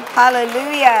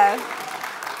 Hallelujah.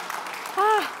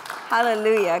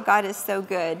 Hallelujah. God is so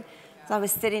good. So I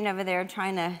was sitting over there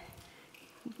trying to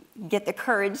get the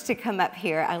courage to come up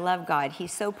here. I love God.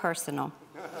 He's so personal.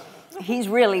 He's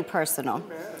really personal.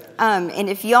 And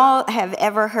if y'all have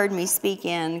ever heard me speak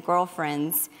in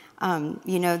Girlfriends,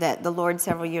 you know that the Lord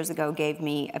several years ago gave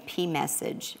me a pea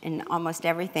message, and almost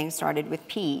everything started with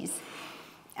peas.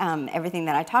 Everything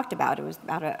that I talked about, it was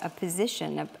about a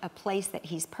position, a place that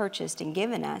he's purchased and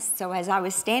given us. So as I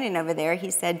was standing over there,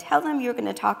 he said, tell them you're going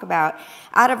to talk about,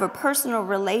 out of a personal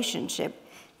relationship,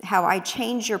 how I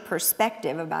change your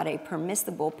perspective about a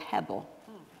permissible pebble.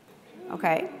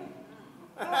 Okay?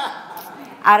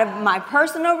 Out of my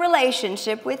personal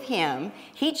relationship with him,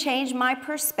 he changed my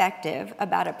perspective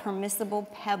about a permissible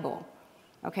pebble.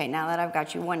 Okay, now that I've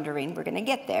got you wondering, we're going to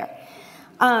get there.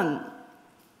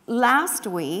 Last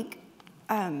week,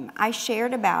 I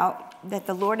shared about that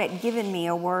the Lord had given me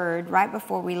a word right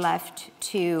before we left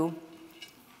to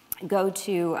go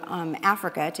to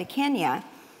Africa, to Kenya.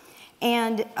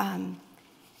 And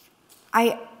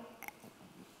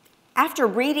after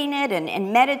reading it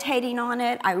and meditating on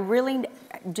it, I really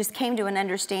just came to an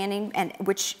understanding, and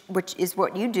which is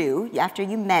what you do after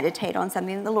you meditate on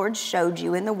something that the Lord showed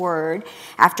you in the Word.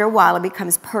 After a while, it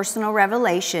becomes personal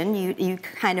revelation. You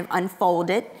kind of unfold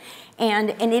it,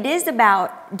 and it is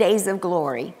about days of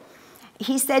glory.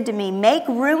 He said to me, make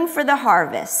room for the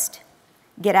harvest,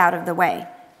 get out of the way.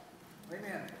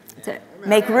 Amen. So,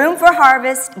 make room for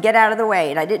harvest, get out of the way.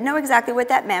 And I didn't know exactly what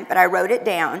that meant, but I wrote it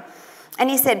down.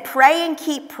 And he said, pray and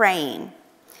keep praying.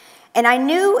 And I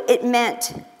knew it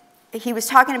meant, he was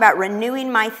talking about renewing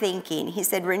my thinking. He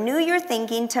said, renew your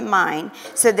thinking to mine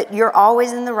so that you're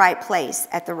always in the right place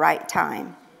at the right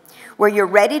time, where you're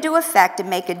ready to affect and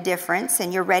make a difference,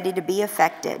 and you're ready to be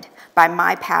affected by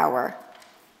my power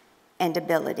and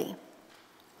ability.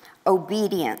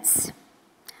 Obedience.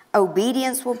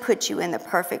 Obedience will put you in the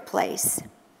perfect place.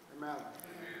 Amen.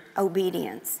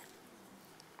 Obedience.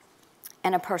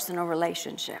 And a personal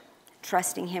relationship,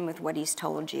 trusting him with what he's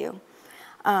told you.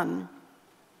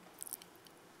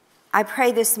 I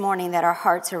pray this morning that our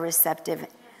hearts are receptive.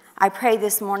 I pray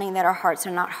this morning that our hearts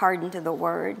are not hardened to the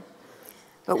word,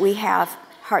 but we have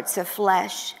hearts of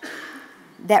flesh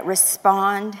that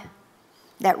respond,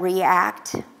 that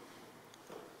react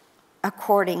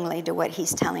accordingly to what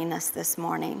he's telling us this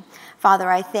morning. Father,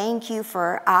 I thank you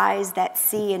for eyes that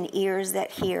see and ears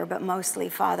that hear, but mostly,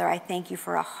 Father, I thank you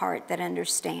for a heart that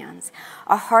understands,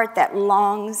 a heart that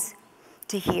longs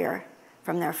to hear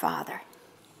from their Father.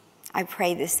 I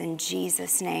pray this in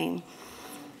Jesus' name.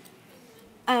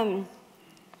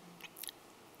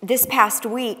 This past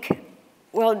week,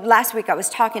 last week I was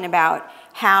talking about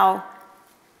how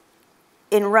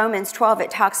in Romans 12 it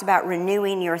talks about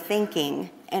renewing your thinking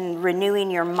and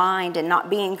renewing your mind and not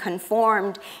being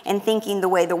conformed and thinking the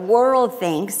way the world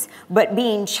thinks, but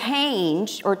being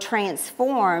changed or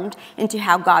transformed into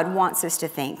how God wants us to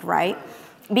think, right?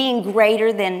 Being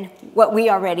greater than what we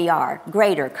already are,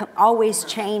 greater, always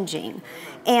changing.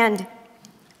 And,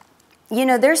 you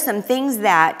know, there's some things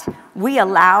that we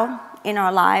allow in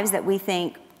our lives that we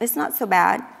think, it's not so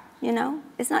bad, you know,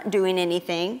 it's not doing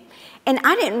anything. And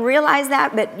I didn't realize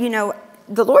that, but, you know,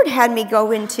 the Lord had me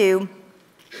go into,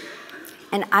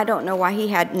 and I don't know why he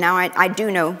had, now I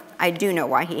do know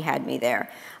why he had me there.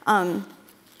 I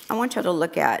want you to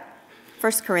look at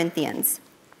 1 Corinthians.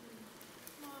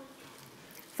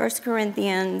 1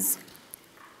 Corinthians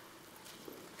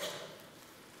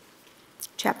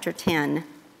chapter 10.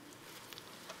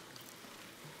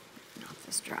 Mouth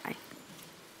is dry.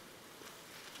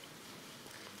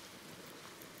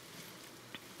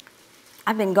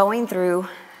 I've been going through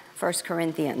 1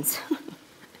 Corinthians.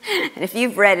 And if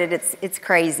you've read it, it's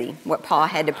crazy what Paul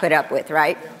had to put up with,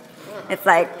 right? It's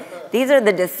like, these are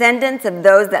the descendants of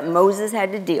those that Moses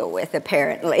had to deal with,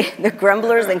 apparently. The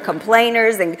grumblers and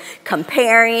complainers and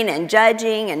comparing and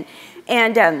judging.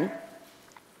 And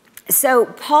so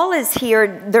Paul is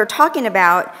here. They're talking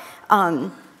about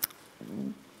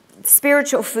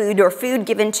spiritual food or food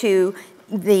given to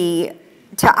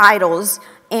idols.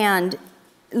 And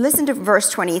listen to verse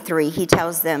 23. He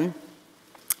tells them,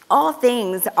 all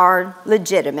things are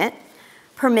legitimate,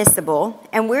 permissible,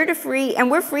 and we're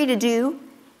free to do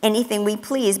anything we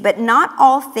please, but not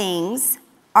all things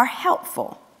are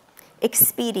helpful,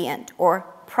 expedient, or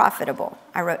profitable.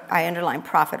 I underlined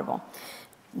profitable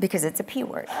because it's a P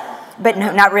word. But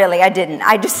no, not really, I didn't.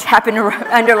 I just happened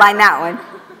to underline that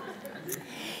one.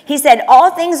 He said,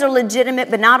 all things are legitimate,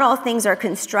 but not all things are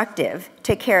constructive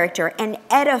to character and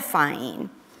edifying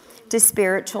to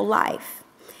spiritual life.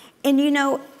 And you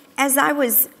know, as I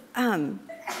was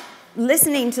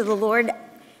listening to the Lord,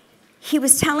 he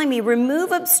was telling me,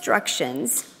 remove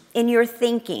obstructions in your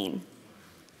thinking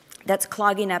that's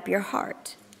clogging up your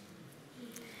heart.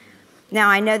 Now,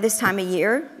 I know this time of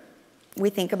year, we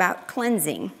think about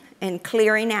cleansing and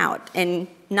clearing out, and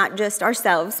not just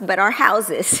ourselves, but our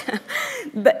houses.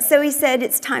 But so he said,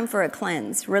 it's time for a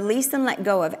cleanse. Release and let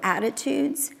go of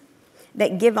attitudes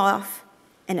that give off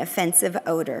an offensive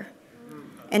odor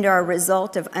and are a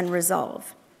result of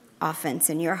unresolved offense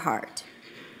in your heart.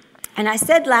 And I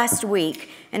said last week,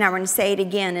 and I'm going to say it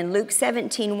again, in Luke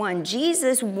 17:1,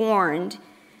 Jesus warned,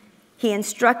 he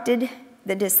instructed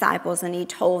the disciples, and he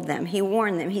told them, he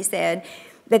warned them, he said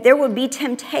that there would be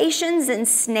temptations and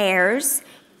snares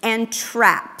and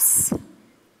traps.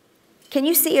 Can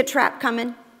you see a trap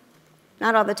coming?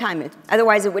 Not all the time.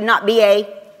 Otherwise, it would not be a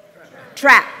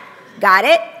trap. Got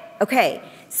it? Okay.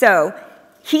 So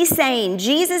he's saying,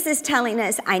 Jesus is telling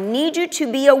us, I need you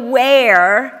to be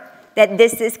aware that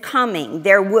this is coming.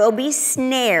 There will be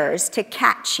snares to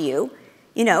catch you.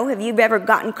 You know, have you ever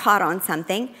gotten caught on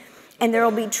something? And there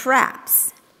will be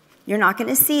traps. You're not going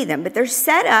to see them, but they're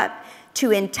set up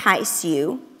to entice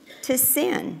you to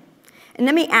sin. And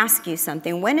let me ask you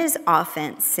something. When is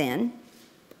offense sin?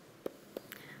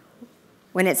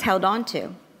 When it's held on to.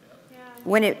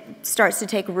 When it starts to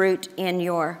take root in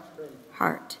your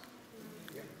heart.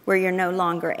 Where you're no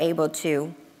longer able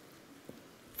to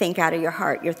think out of your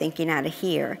heart. You're thinking out of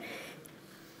here.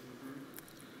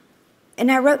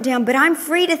 And I wrote down, but I'm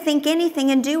free to think anything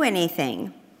and do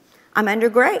anything. I'm under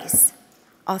grace.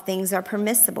 All things are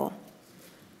permissible.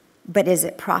 But is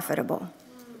it profitable?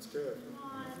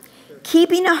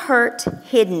 Keeping a hurt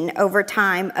hidden over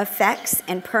time affects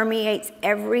and permeates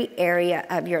every area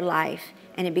of your life,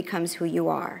 and it becomes who you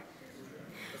are.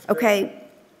 Okay.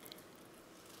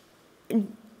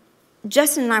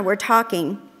 Justin and I were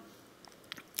talking,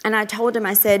 and I told him,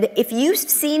 I said, if you've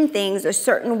seen things a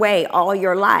certain way all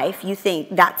your life, you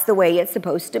think that's the way it's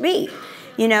supposed to be.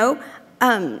 You know,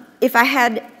 if I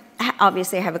had,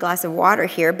 obviously I have a glass of water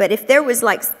here, but if there was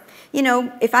like, you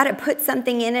know, if I'd have put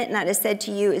something in it and I'd have said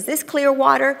to you, is this clear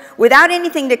water? Without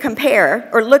anything to compare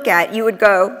or look at, you would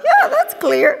go, yeah, that's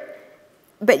clear.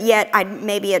 But yet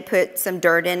maybe I'd put some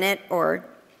dirt in it or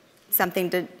something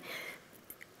to...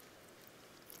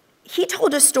 He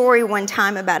told a story one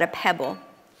time about a pebble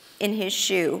in his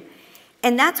shoe.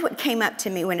 And that's what came up to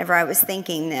me whenever I was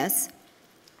thinking this.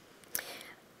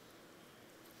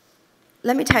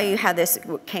 Let me tell you how this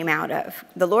came out of.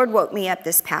 The Lord woke me up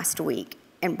this past week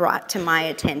and brought to my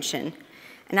attention.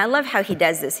 And I love how he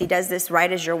does this. He does this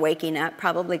right as you're waking up,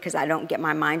 probably because I don't get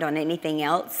my mind on anything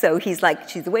else. So he's like,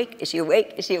 she's awake, is she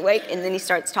awake, is she awake? And then he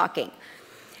starts talking.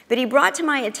 But he brought to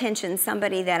my attention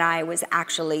somebody that I was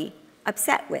actually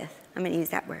upset with. I'm going to use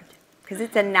that word because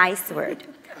it's a nice word.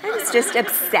 I was just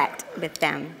upset with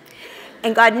them.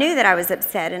 And God knew that I was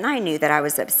upset, and I knew that I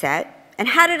was upset. And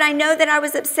how did I know that I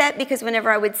was upset? Because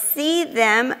whenever I would see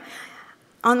them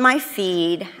on my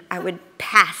feed, I would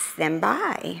pass them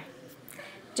by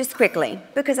just quickly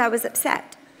because I was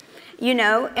upset, you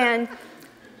know, and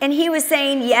he was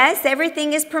saying, yes,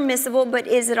 everything is permissible, but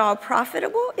is it all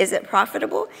profitable? Is it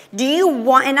profitable? Do you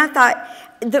want, and I thought,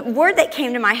 the word that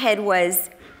came to my head was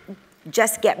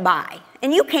just get by.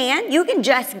 And you can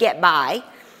just get by.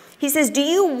 He says, do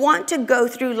you want to go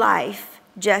through life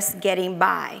just getting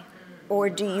by? Or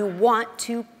do you want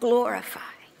to glorify?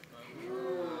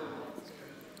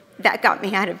 That got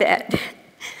me out of bed.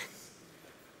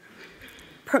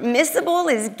 Permissible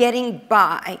is getting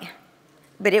by,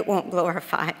 but it won't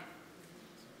glorify.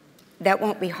 That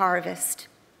won't be harvest.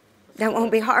 That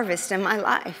won't be harvest in my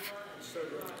life.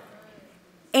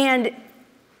 And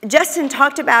Justin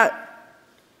talked about,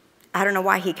 I don't know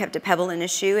why he kept a pebble in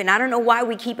his shoe, and I don't know why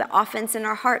we keep an offense in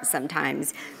our heart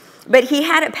sometimes. But he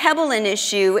had a pebble in his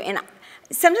shoe, and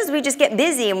Sometimes we just get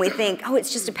busy and we think, oh,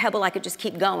 it's just a pebble, I could just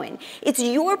keep going. It's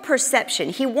your perception.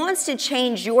 He wants to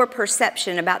change your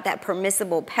perception about that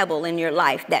permissible pebble in your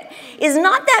life that is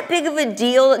not that big of a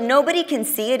deal. Nobody can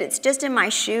see it. It's just in my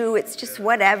shoe. It's just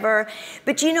whatever.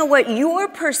 But you know what? Your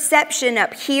perception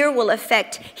up here will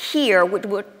affect here,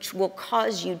 which will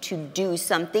cause you to do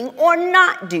something or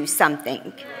not do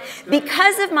something.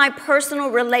 Because of my personal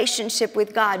relationship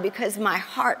with God, because my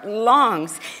heart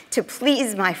longs to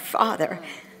please my Father,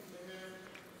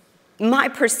 my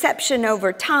perception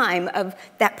over time of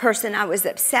that person I was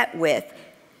upset with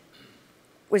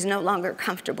was no longer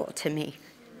comfortable to me.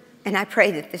 And I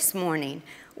pray that this morning,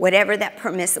 whatever that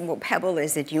permissible pebble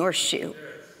is in your shoe,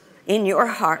 in your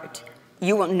heart,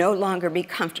 you will no longer be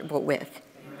comfortable with.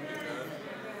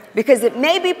 Because it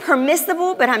may be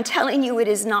permissible, but I'm telling you, it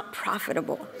is not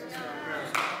profitable.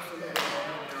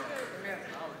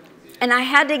 And I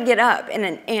had to get up,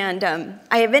 and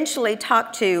I eventually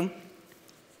talked to,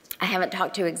 I haven't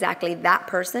talked to exactly that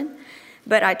person,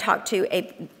 but I talked to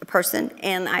a person,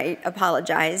 and I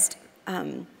apologized,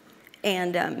 and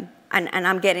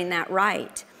I'm getting that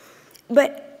right.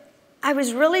 But I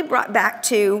was really brought back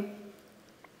to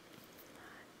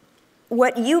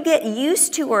what you get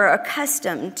used to or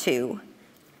accustomed to.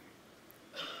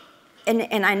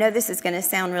 And I know this is going to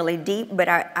sound really deep, but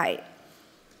I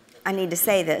need to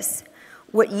say this.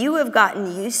 What you have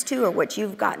gotten used to or what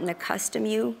you've gotten accustomed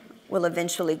to will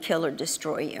eventually kill or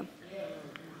destroy you.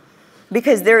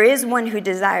 Because there is one who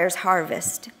desires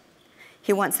harvest.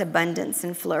 He wants abundance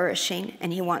and flourishing,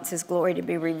 and he wants his glory to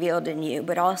be revealed in you.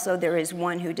 But also there is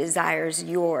one who desires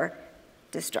your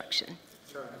destruction.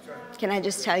 Can I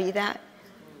just tell you that?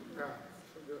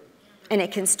 And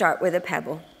it can start with a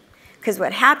pebble. Because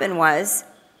what happened was,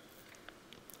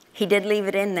 he did leave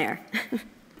it in there.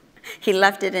 He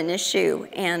left it in his shoe,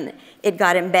 and it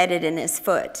got embedded in his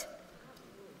foot.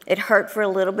 It hurt for a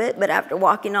little bit, but after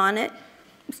walking on it,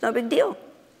 it's no big deal.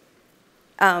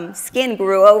 Skin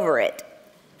grew over it,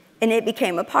 and it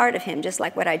became a part of him, just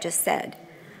like what I just said.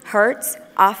 Hurts,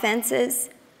 offenses,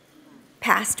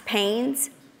 past pains,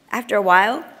 after a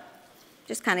while,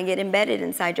 just kind of get embedded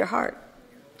inside your heart.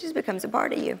 It just becomes a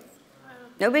part of you.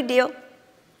 No big deal.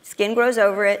 Skin grows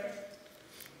over it,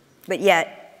 but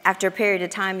yet, after a period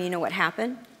of time, you know what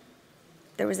happened?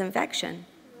 There was infection.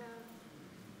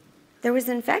 There was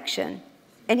infection.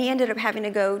 And he ended up having to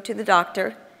go to the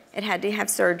doctor and had to have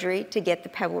surgery to get the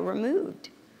pebble removed.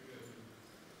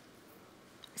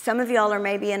 Some of y'all are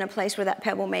maybe in a place where that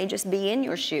pebble may just be in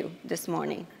your shoe this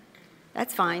morning.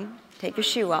 That's fine. Take your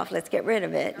shoe off. Let's get rid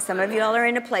of it. Some of y'all are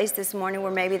in a place this morning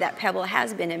where maybe that pebble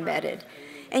has been embedded.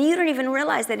 And you don't even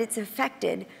realize that it's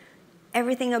affected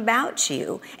everything about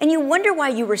you. And you wonder why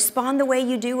you respond the way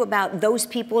you do about those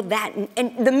people that,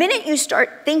 and the minute you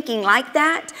start thinking like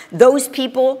that, those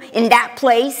people in that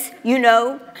place, you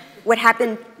know, what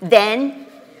happened then?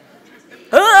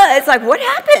 It's like, what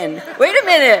happened? Wait a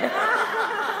minute.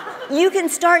 You can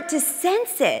start to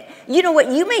sense it. You know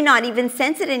what? You may not even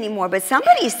sense it anymore, but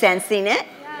somebody's sensing it.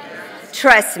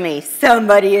 Trust me,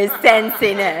 somebody is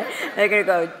sensing it. They're going to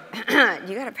go,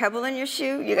 you got a pebble in your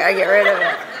shoe? You got to get rid of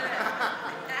it.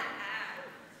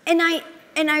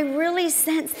 And I really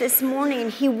sense this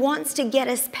morning he wants to get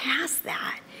us past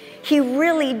that. He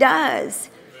really does.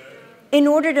 In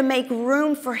order to make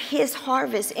room for his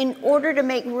harvest, in order to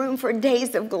make room for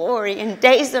days of glory and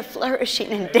days of flourishing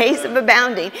and days of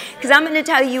abounding. Because I'm going to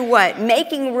tell you what,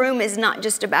 making room is not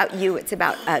just about you, it's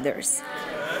about others.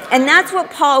 And that's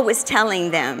what Paul was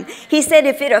telling them. He said,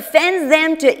 if it offends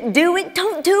them to do it,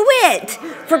 don't do it.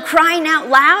 For crying out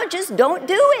loud, just don't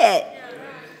do it.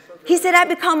 He said, I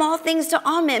become all things to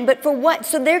all men, but for what?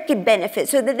 So they can benefit,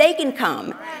 so that they can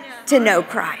come to know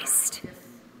Christ.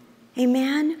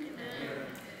 Amen?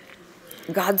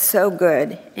 God's so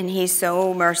good, and he's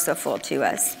so merciful to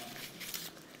us.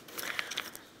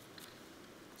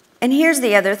 And here's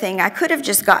the other thing. I could have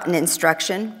just gotten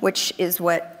instruction, which is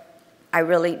what I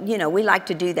really, we like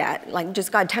to do that. Like,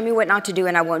 just, God, tell me what not to do,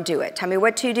 and I won't do it. Tell me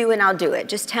what to do, and I'll do it.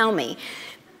 Just tell me.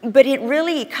 But it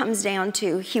really comes down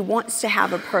to he wants to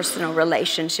have a personal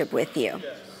relationship with you.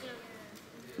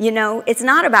 It's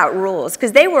not about rules,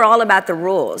 because they were all about the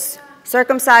rules.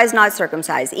 Circumcised, not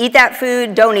circumcised. Eat that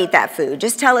food, don't eat that food.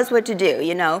 Just tell us what to do,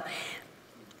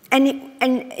 And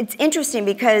it's interesting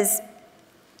because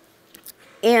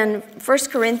in 1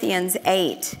 Corinthians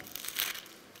 8,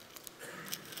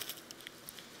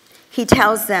 he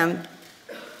tells them,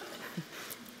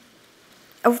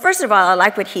 Oh, first of all, I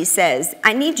like what he says.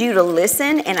 I need you to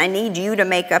listen, and I need you to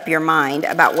make up your mind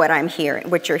about what I'm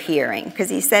hearing, what you're hearing. Because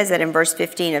he says that in verse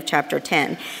 15 of chapter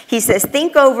 10. He says,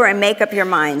 think over and make up your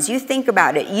minds. You think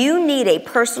about it. You need a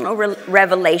personal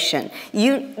revelation.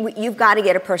 You've got to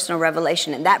get a personal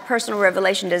revelation. And that personal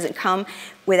revelation doesn't come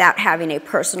without having a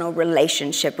personal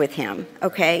relationship with him,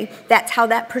 okay? That's how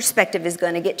that perspective is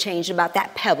going to get changed about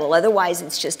that pebble. Otherwise,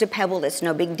 it's just a pebble that's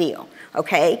no big deal,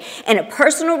 okay? And a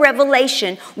personal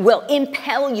revelation will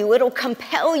impel you. It'll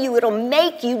compel you. It'll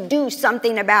make you do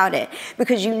something about it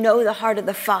because you know the heart of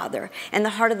the Father. And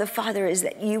the heart of the Father is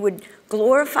that you would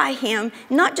glorify him,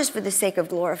 not just for the sake of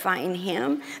glorifying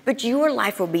him, but your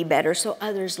life will be better so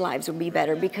others' lives will be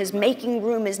better, because making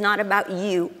room is not about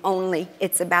you only.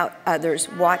 It's about others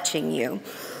watching you.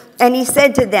 And he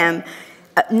said to them,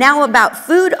 now about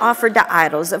food offered to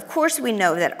idols, of course we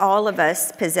know that all of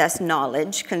us possess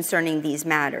knowledge concerning these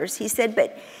matters. He said,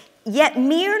 but yet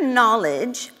mere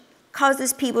knowledge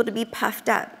causes people to be puffed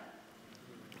up,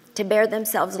 to bear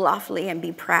themselves loftily and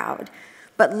be proud.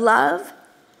 But love,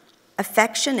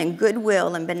 affection, and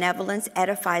goodwill and benevolence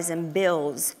edifies and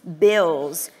builds.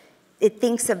 It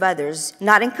thinks of others,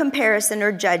 not in comparison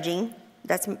or judging.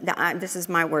 This is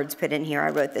my words put in here. I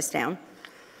wrote this down.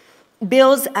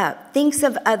 Builds up, thinks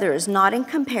of others, not in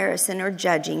comparison or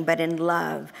judging, but in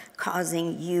love,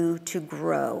 causing you to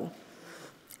grow.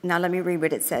 Now let me read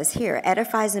what it says here.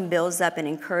 Edifies and builds up and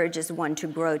encourages one to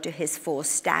grow to his full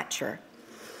stature.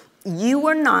 You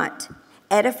are not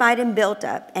edified and built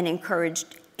up and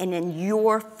encouraged and in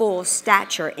your full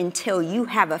stature until you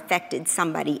have affected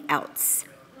somebody else.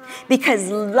 Because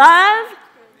love,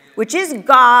 which is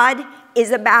God,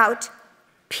 is about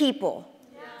people.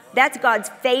 That's God's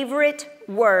favorite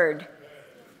word.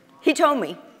 He told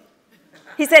me.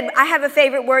 He said, I have a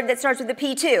favorite word that starts with a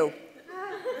P too.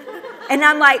 And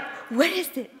I'm like, what is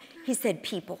it? He said,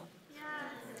 people.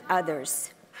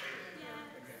 Others.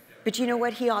 But you know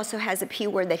what? He also has a P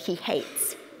word that he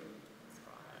hates.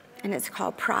 And it's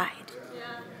called pride.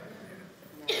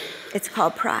 It's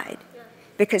called pride.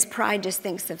 Because pride just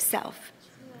thinks of self.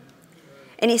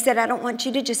 And he said, I don't want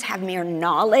you to just have mere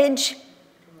knowledge.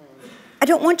 I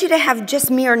don't want you to have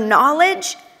just mere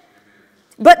knowledge,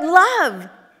 but love,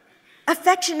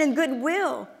 affection, and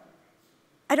goodwill.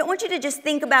 I don't want you to just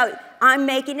think about, I'm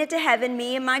making it to heaven,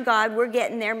 me and my God, we're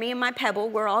getting there, me and my pebble,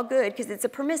 we're all good, because it's a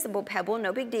permissible pebble,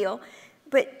 no big deal.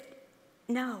 But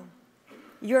no,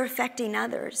 you're affecting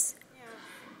others.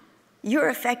 You're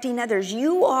affecting others.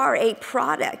 You are a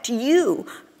product.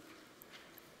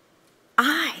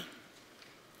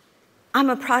 I'm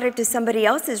a product of somebody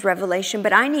else's revelation,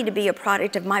 but I need to be a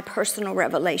product of my personal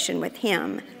revelation with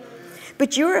him.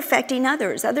 But you're affecting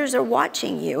others. Others are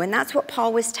watching you, and that's what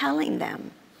Paul was telling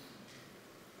them.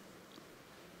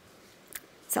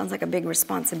 Sounds like a big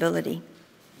responsibility.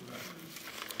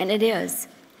 And it is.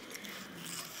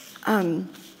 I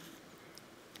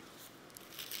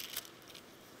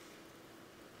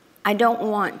don't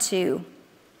want to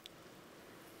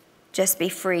just be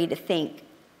free to think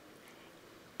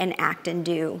and act and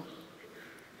do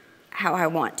how I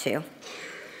want to.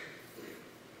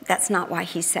 That's not why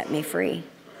he set me free.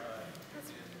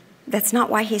 That's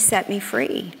not why he set me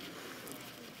free.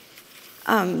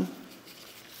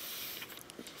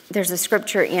 There's a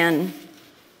scripture in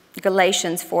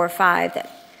Galatians 4:5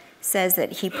 that says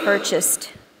that he purchased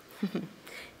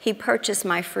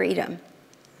my freedom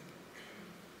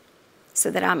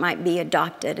so that I might be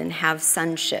adopted and have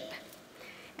sonship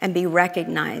and be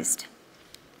recognized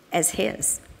as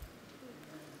his.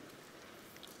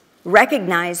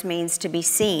 Recognize means to be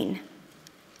seen,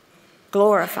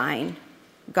 glorifying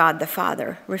God the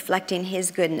Father, reflecting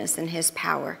his goodness and his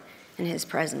power and his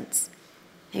presence.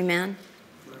 Amen?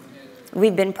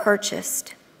 We've been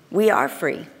purchased. We are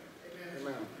free.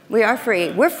 We are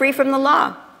free. We're free from the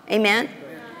law. Amen?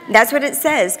 That's what it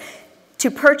says. To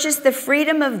purchase the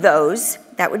freedom of those,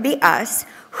 that would be us,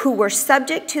 who were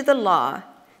subject to the law,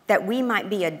 that we might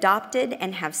be adopted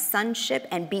and have sonship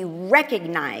and be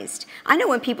recognized. I know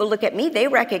when people look at me, they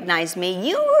recognize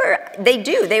me. They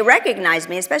do. They recognize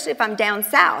me, especially if I'm down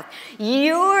south.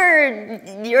 You're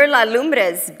La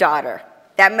Lumbre's daughter.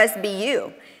 That must be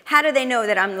you. How do they know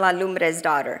that I'm La Lumbre's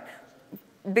daughter?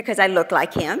 Because I look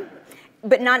like him,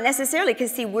 but not necessarily,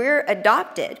 because see, we're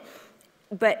adopted,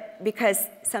 but because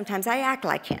sometimes I act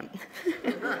like him.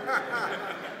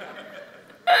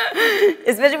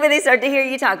 Especially when they start to hear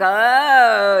you talk,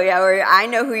 oh, yeah, or I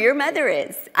know who your mother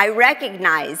is. I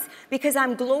recognize, because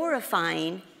I'm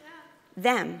glorifying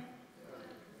them.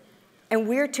 And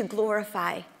we're to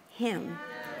glorify him.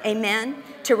 Amen?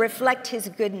 To reflect his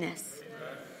goodness.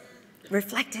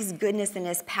 reflect his goodness and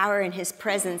his power and his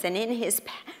presence. And in his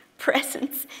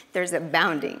presence, there's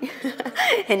abounding.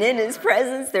 And in his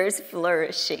presence, there's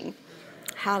flourishing.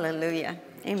 Hallelujah.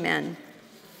 Amen.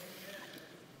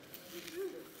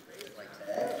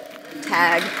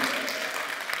 Tag.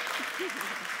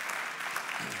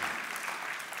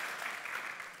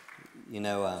 You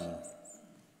know,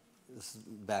 this is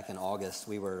back in August,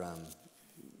 we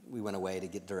went away to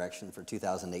get direction for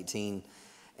 2018,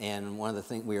 and one of the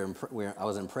things I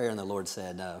was in prayer, and the Lord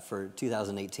said, for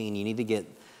 2018, you need to get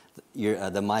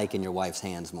the mic in your wife's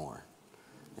hands more.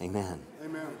 Amen.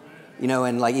 Amen. You know,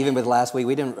 and like even with last week,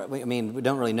 we don't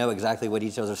really know exactly what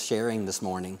each other is sharing this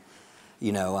morning.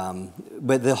 You know,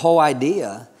 but the whole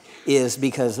idea is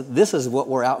because this is what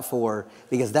we're out for,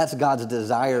 because that's God's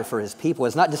desire for his people.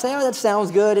 It's not to say, oh, that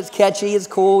sounds good, it's catchy, it's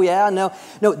cool, yeah, no.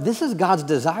 No, this is God's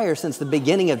desire since the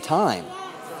beginning of time.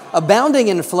 Abounding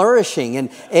and flourishing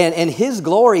and his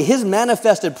glory, his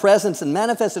manifested presence and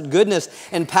manifested goodness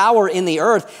and power in the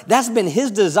earth, that's been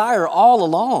his desire all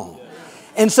along.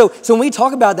 And so when we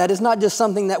talk about that, it's not just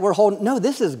something that we're holding. No,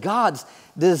 this is God's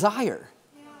desire.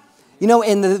 You know,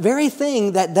 and the very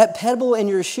thing that pebble in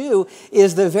your shoe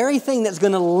is the very thing that's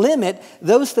going to limit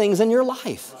those things in your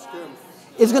life.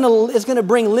 It's going to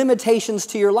bring limitations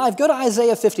to your life. Go to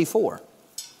Isaiah 54.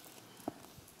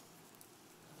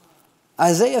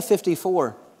 Isaiah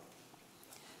 54,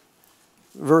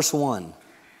 verse 1.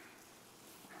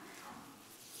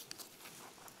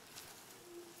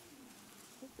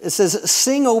 It says,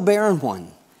 "Sing, O barren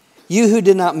one, you who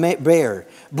did not bear.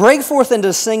 Break forth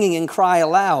into singing and cry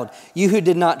aloud, you who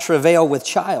did not travail with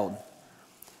child.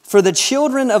 For the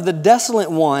children of the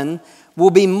desolate one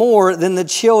will be more than the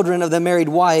children of the married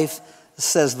wife,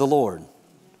 says the Lord."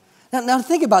 Now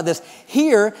think about this.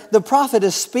 Here, the prophet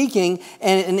is speaking,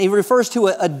 and he refers to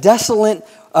a desolate,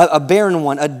 a barren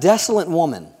one, a desolate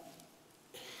woman.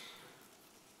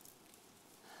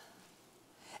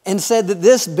 And said that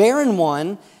this barren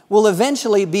one will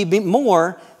eventually be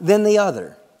more than the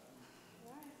other.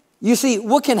 You see,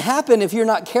 what can happen if you're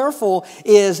not careful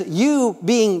is you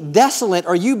being desolate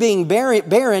or you being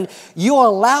barren, you'll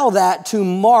allow that to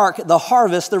mark the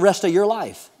harvest the rest of your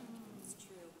life.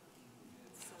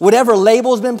 Whatever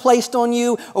label's been placed on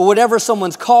you, or whatever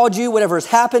someone's called you, whatever has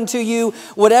happened to you,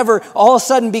 whatever, all of a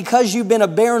sudden, because you've been a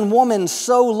barren woman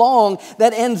so long,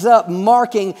 that ends up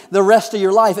marking the rest of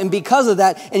your life. And because of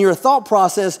that, in your thought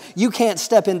process, you can't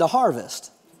step into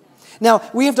harvest. Now,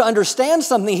 we have to understand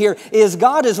something here, is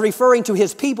God is referring to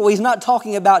his people. He's not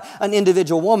talking about an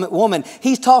individual woman.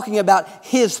 He's talking about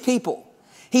his people.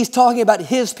 He's talking about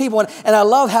his people. And I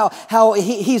love how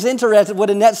he's interested, what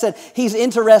Annette said, he's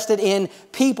interested in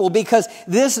people, because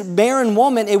this barren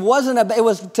woman, it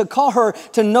was to call her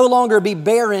to no longer be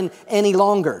barren any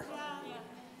longer.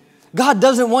 God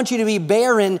doesn't want you to be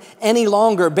barren any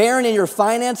longer. Barren in your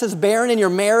finances, barren in your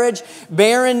marriage,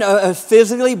 barren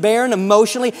physically, barren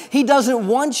emotionally. He doesn't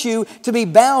want you to be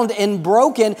bound and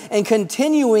broken and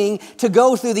continuing to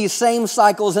go through these same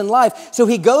cycles in life. So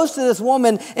he goes to this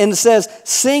woman and says,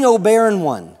 "Sing, O barren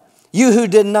one, you who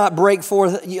did not break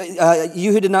forth,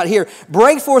 you who did not hear.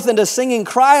 Break forth into singing,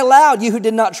 cry aloud, you who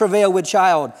did not travail with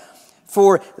child.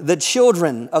 For the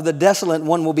children of the desolate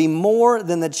one will be more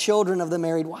than the children of the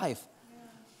married wife."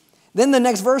 Then the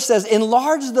next verse says,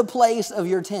 "Enlarge the place of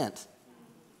your tent,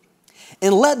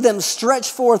 and let them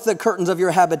stretch forth the curtains of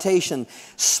your habitation.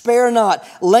 Spare not,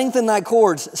 lengthen thy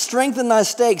cords, strengthen thy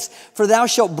stakes, for thou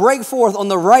shalt break forth on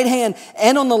the right hand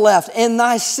and on the left, and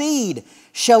thy seed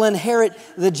shall inherit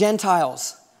the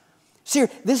Gentiles." See,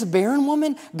 this barren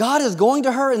woman, God is going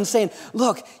to her and saying,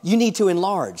 look, you need to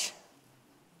enlarge.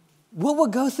 What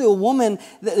would go through a woman,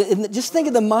 just think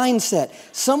of the mindset.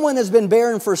 Someone that's been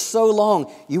barren for so long.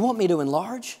 You want me to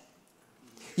enlarge?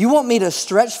 You want me to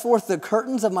stretch forth the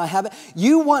curtains of my habit?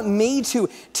 You want me to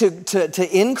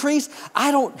increase?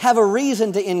 I don't have a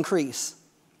reason to increase.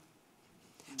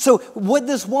 So what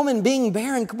this woman being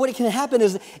barren, what can happen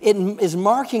is it is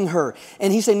marking her.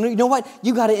 And he's saying, you know what?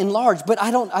 You got to enlarge. But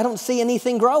I don't see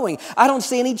anything growing. I don't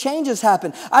see any changes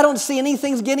happen. I don't see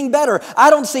anything's getting better. I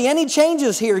don't see any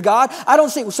changes here, God. I don't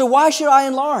see. So why should I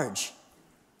enlarge?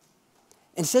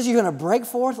 And it says you're going to break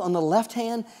forth on the left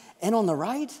hand and on the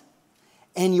right,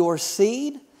 and your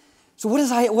seed. So what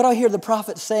do I hear the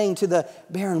prophet saying to the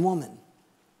barren woman?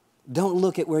 Don't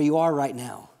look at where you are right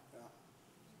now.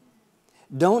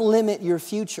 Don't limit your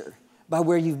future by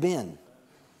where you've been,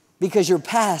 because your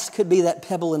past could be that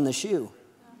pebble in the shoe.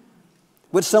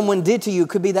 What someone did to you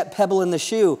could be that pebble in the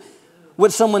shoe.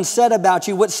 What someone said about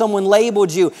you, what someone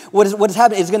labeled you, what has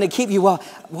happened is going to keep you, well,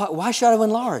 why should I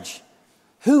enlarge?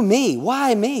 Who, me?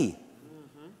 Why me?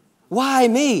 Why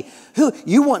me? Who?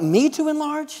 You want me to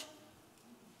enlarge?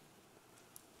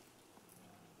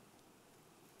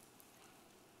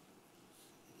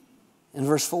 And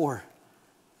verse 4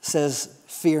 says,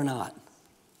 fear not.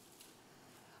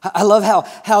 I love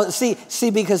how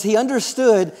because he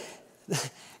understood,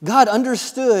 God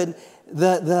understood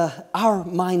our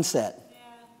mindset.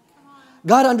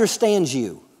 God understands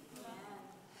you.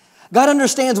 God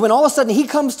understands when all of a sudden he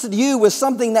comes to you with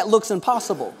something that looks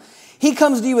impossible. He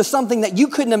comes to you with something that you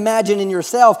couldn't imagine in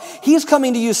yourself. He's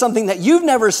coming to you something that you've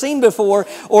never seen before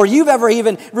or you've ever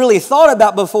even really thought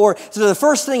about before. So the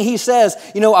first thing he says,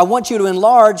 I want you to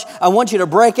enlarge. I want you to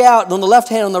break out on the left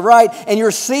hand, on the right, and your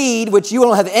seed, which you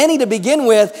don't have any to begin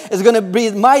with, is going to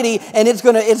be mighty, and it's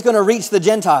going to reach the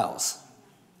Gentiles.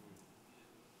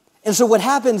 And so what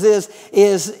happens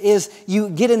is you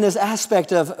get in this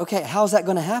aspect of, okay, how's that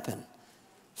going to happen?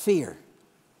 Fear.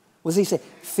 What does he say?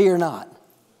 Fear not.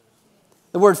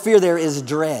 The word fear there is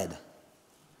dread.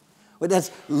 Well,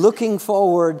 that's looking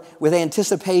forward with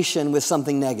anticipation with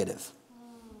something negative.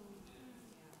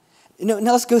 Now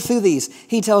let's go through these.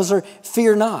 He tells her,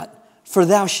 fear not, for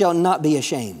thou shalt not be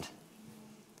ashamed.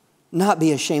 Not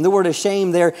be ashamed. The word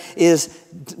ashamed there is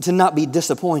to not be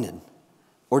disappointed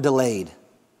or delayed.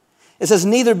 It says,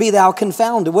 neither be thou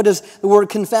confounded. What does the word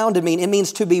confounded mean? It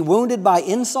means to be wounded by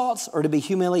insults or to be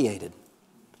humiliated.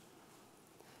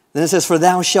 Then it says, for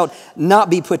thou shalt not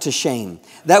be put to shame.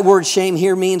 That word shame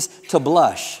here means to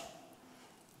blush.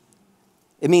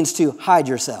 It means to hide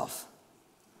yourself.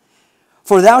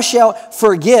 For thou shalt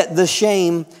forget the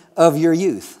shame of your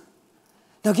youth.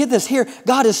 Now get this here.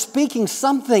 God is speaking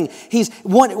something. He's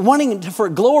wanting for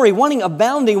glory, wanting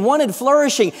abounding, wanted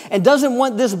flourishing, and doesn't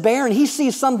want this barren. He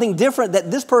sees something different that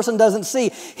this person doesn't see.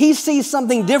 He sees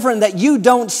something different that you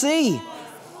don't see.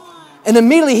 And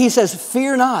immediately he says,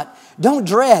 fear not. Don't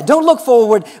dread. Don't look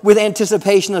forward with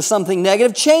anticipation of something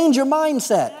negative. Change your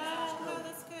mindset.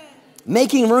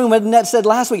 Making room, as Annette said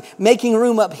last week, making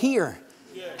room up here.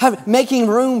 Making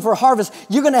room for harvest.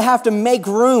 You're going to have to make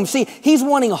room. See, he's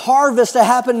wanting harvest to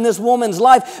happen in this woman's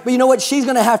life. But you know what? She's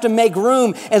going to have to make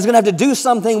room and is going to have to do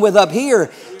something with up here.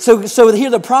 So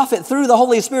here the prophet, through the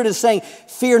Holy Spirit, is saying,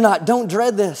 fear not. Don't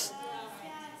dread this.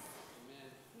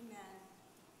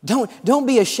 Don't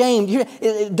be ashamed.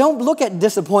 Don't look at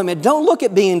disappointment. Don't look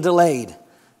at being delayed.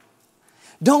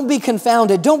 Don't be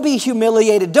confounded. Don't be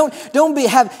humiliated. Don't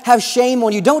have shame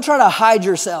on you. Don't try to hide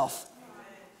yourself.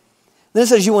 Then it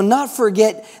says, you will not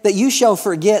forget that you shall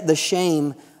forget the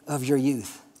shame of your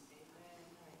youth.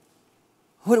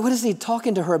 What is he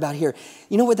talking to her about here?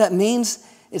 You know what that means?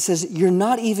 It says, you're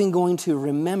not even going to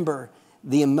remember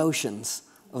the emotions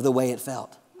of the way it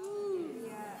felt.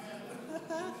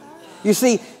 You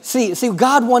see,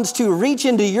 God wants to reach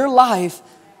into your life.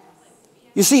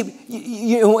 You see,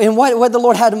 and what the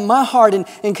Lord had in my heart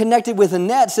and connected with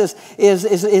Annette says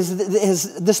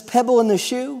is this pebble in the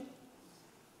shoe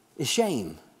is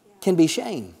shame. Can be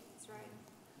shame.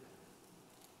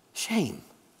 Shame.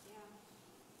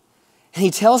 And he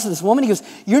tells this woman, he goes,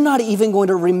 you're not even going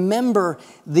to remember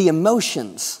the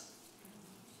emotions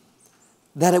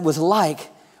that it was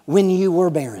like when you were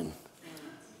barren.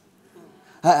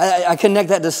 I connect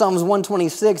that to Psalms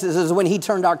 126. It says, when he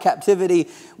turned our captivity,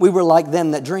 we were like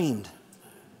them that dreamed.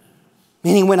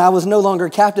 Meaning when I was no longer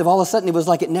captive, all of a sudden it was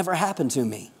like it never happened to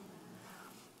me.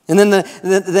 And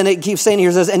then it keeps saying here,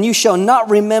 it says, and you shall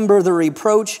not remember the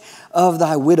reproach of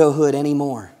thy widowhood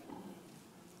anymore.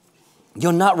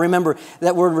 You'll not remember.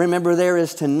 That word remember there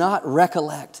is to not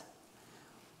recollect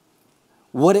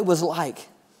what it was like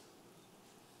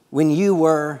when you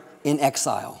were in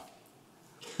exile.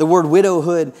 The word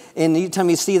widowhood, and anytime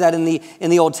you see that in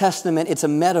the Old Testament, it's a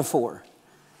metaphor.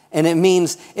 And it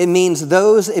means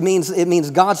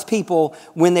God's people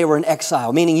when they were in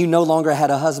exile, meaning you no longer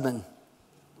had a husband.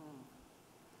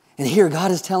 And here God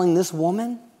is telling this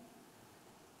woman,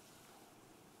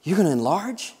 you're going to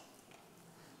enlarge?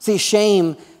 See,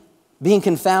 shame, being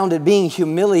confounded, being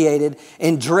humiliated,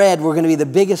 and dread were going to be the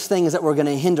biggest things that were going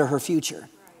to hinder her future.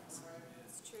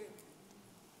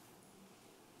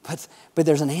 That's true. But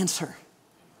there's an answer.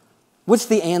 What's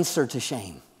the answer to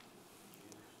shame?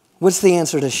 What's the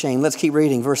answer to shame? Let's keep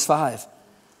reading. Verse 5.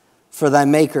 For thy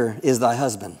maker is thy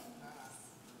husband.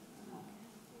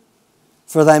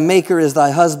 For thy maker is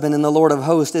thy husband, and the Lord of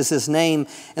hosts is his name,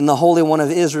 and the Holy One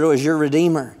of Israel is your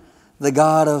Redeemer, the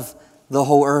God of the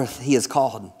whole earth he is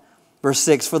called. Verse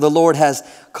 6, for the Lord has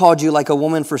called you like a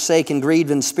woman forsaken,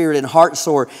 grieved in spirit and heart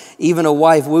sore, even a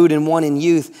wife wooed and won in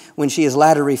youth, when she is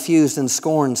latter refused and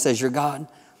scorned, says your God.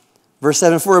 Verse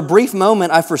 7, for a brief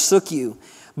moment I forsook you,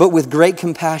 but with great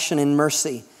compassion and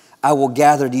mercy I will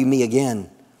gather to you me again.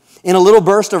 In a little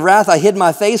burst of wrath, I hid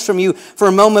my face from you for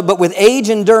a moment, but with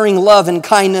age-enduring love and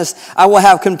kindness, I will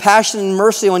have compassion and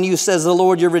mercy on you, says the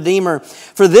Lord, your Redeemer.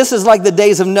 For this is like the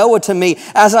days of Noah to me.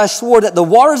 As I swore that the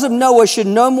waters of Noah should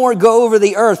no more go over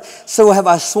the earth, so have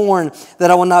I sworn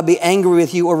that I will not be angry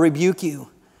with you or rebuke you.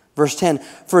 Verse 10,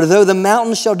 for though the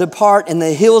mountains shall depart and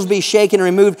the hills be shaken and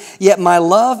removed, yet my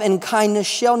love and kindness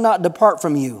shall not depart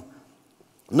from you.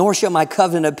 Nor shall my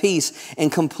covenant of peace and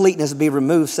completeness be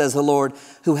removed, says the Lord,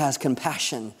 who has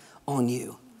compassion on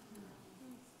you.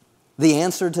 The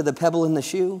answer to the pebble in the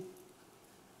shoe,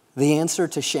 the answer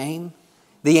to shame,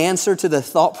 the answer to the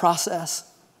thought process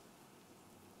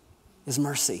is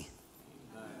mercy.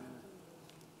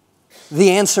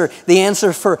 The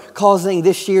answer for causing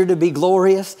this year to be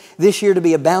glorious, this year to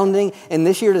be abounding, and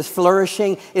this year to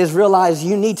flourishing is realize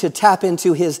you need to tap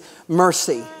into His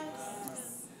mercy.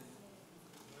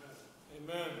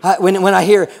 When I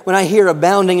hear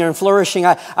abounding and flourishing,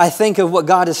 I think of what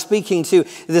God is speaking to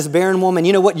this barren woman.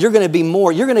 You know what? You're going to be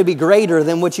more. You're going to be greater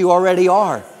than what you already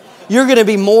are. You're going to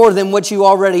be more than what you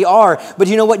already are. But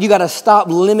you know what? You got to stop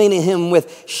limiting Him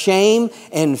with shame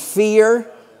and fear,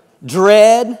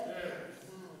 dread,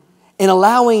 and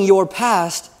allowing your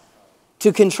past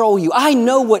to control you. I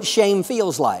know what shame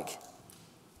feels like.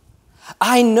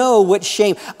 I know what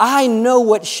shame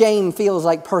feels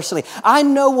like personally. I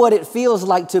know what it feels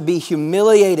like to be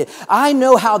humiliated. I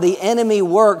know how the enemy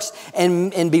works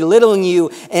and belittling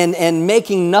you and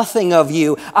making nothing of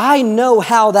you. I know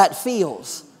how that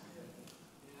feels.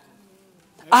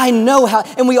 I know how,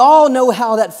 and we all know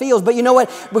how that feels. But you know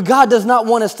what? But God does not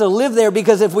want us to live there,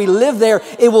 because if we live there,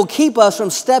 it will keep us from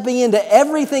stepping into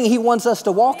everything He wants us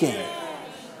to walk in.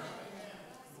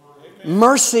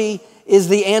 Mercy is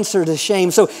the answer to shame.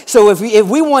 So if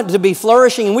we want to be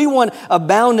flourishing, and we want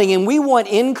abounding, and we want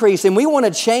increase, and we want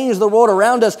to change the world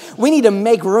around us, we need to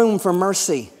make room for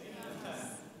mercy.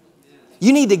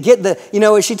 You need to get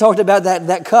as she talked about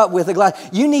that cup with the glass,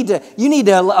 you need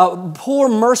to pour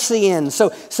mercy in so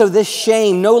this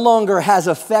shame no longer has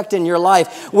effect in your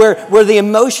life, where the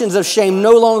emotions of shame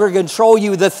no longer control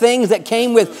you. The things that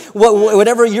came with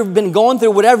whatever you've been going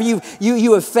through, whatever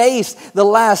you have faced the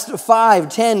last 5,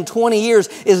 10, 20 years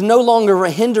is no longer a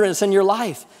hindrance in your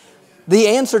life. The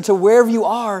answer to wherever you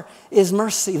are is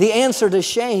mercy. The answer to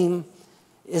shame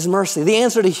is mercy. The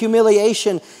answer to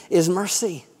humiliation is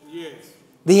mercy.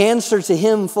 The answer to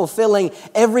Him fulfilling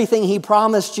everything He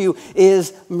promised you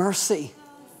is mercy.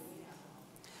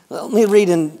 Let me read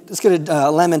let's go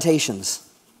to Lamentations.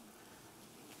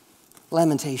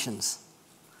 Lamentations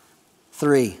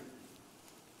 3.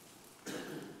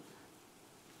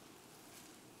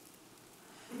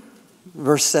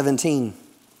 Verse 17.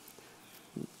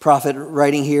 Prophet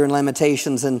writing here in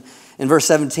Lamentations, and in verse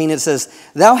 17 it says,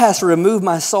 Thou hast removed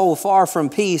my soul far from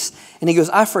peace. And he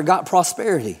goes, I forgot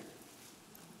prosperity.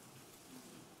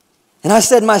 And I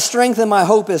said, my strength and my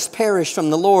hope is perished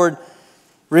from the Lord,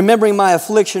 remembering my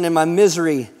affliction and my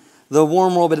misery, the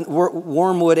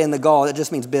wormwood and the gall. That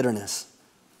just means bitterness.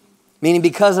 Meaning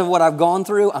because of what I've gone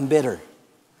through, I'm bitter.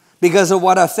 Because of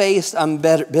what I faced, I'm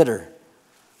bitter.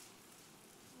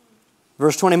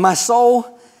 Verse 20, my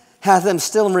soul hath them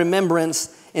still in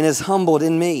remembrance and is humbled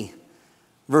in me.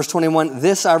 Verse 21,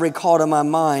 this I recall to my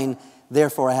mind,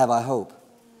 therefore have I hope.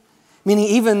 Meaning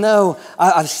even though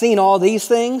I've seen all these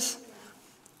things,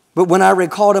 but when I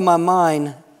recall to my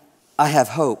mind, I have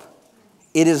hope.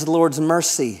 It is the Lord's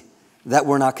mercy that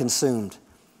we're not consumed.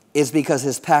 It's because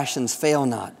His passions fail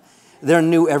not. They're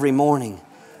new every morning.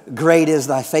 Great is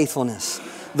thy faithfulness.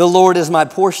 The Lord is my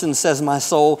portion, says my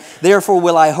soul. Therefore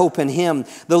will I hope in Him.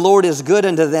 The Lord is good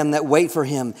unto them that wait for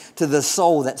Him, to the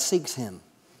soul that seeks Him.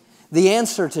 The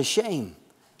answer to shame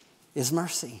is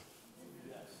mercy.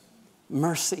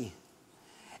 Mercy.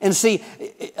 And see,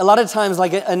 a lot of times,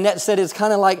 like Annette said, it's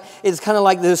kind of like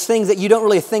those things that you don't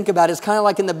really think about. It's kind of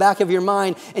like in the back of your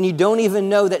mind, and you don't even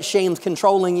know that shame's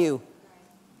controlling you.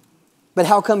 But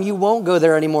how come you won't go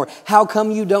there anymore? How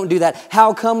come you don't do that?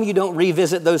 How come you don't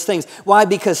revisit those things? Why?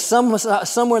 Because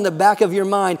somewhere in the back of your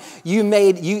mind, you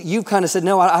kind of said,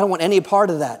 no, I don't want any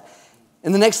part of that.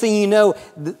 And the next thing you know,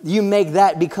 you make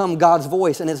that become God's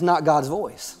voice, and it's not God's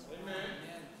voice.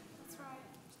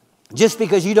 Just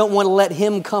because you don't want to let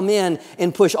Him come in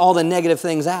and push all the negative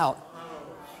things out.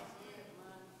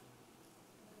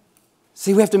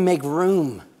 See, we have to make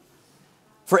room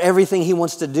for everything He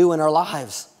wants to do in our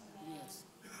lives.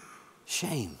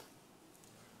 Shame.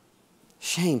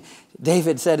 Shame.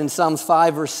 David said in Psalms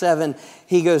 5 verse 7,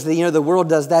 he goes, the world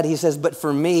does that. He says, but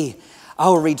for me, I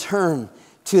will return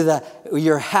to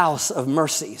your house of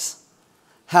mercies.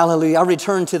 Hallelujah. I'll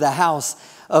return to the house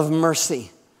of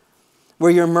mercy.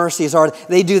 where your mercies are.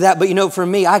 They do that, but you know, for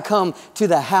me, I come to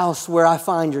the house where I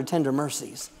find your tender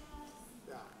mercies.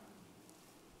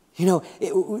 You know,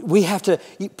 we have to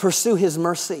pursue His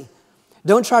mercy.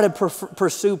 Don't try to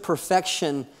pursue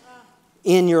perfection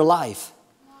in your life.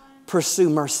 Pursue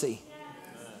mercy.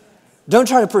 Don't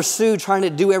try to pursue trying to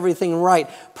do everything right.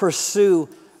 Pursue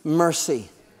mercy.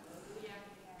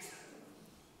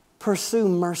 Pursue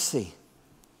mercy.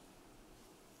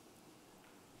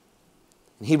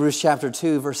 In Hebrews chapter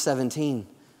 2, verse 17,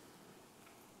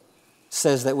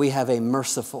 says that we have a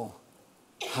merciful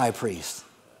high priest.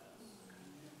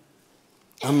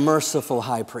 A merciful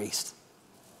high priest.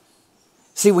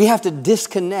 See, we have to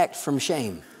disconnect from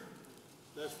shame.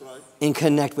 That's right. And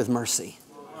connect with mercy.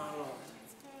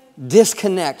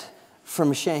 Disconnect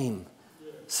from shame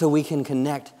so we can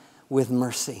connect with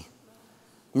mercy.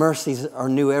 Mercies are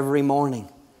new every morning.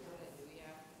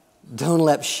 Don't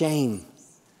let shame,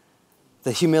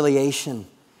 the humiliation,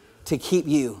 to keep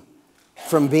you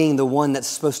from being the one that's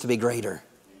supposed to be greater.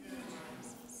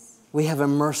 We have a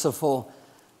merciful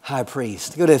high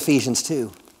priest. Go to Ephesians 2.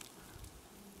 Thank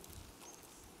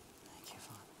you,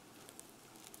 Father.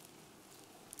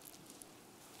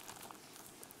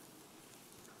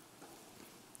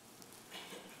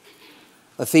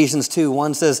 Ephesians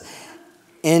 2:1 says,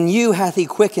 "And you hath He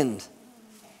quickened.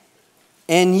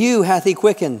 And you hath He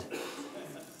quickened.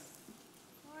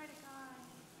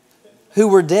 Who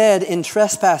were dead in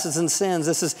trespasses and sins."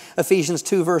 This is Ephesians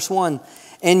 2, verse 1.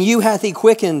 "And you hath He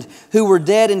quickened, who were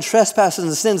dead in trespasses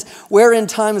and sins, where in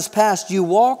times past you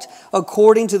walked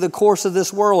according to the course of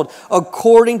this world,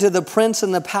 according to the prince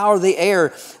and the power of the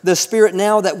air, the spirit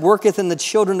now that worketh in the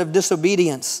children of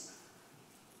disobedience."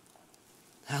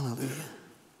 Hallelujah.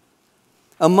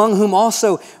 "Among whom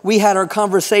also we had our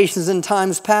conversations in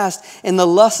times past in the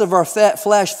lusts of our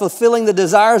flesh, fulfilling the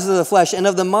desires of the flesh and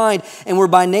of the mind, and were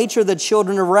by nature the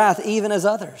children of wrath, even as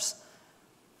others."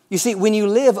 You see, when you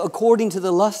live according to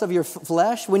the lust of your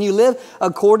flesh, when you live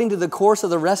according to the course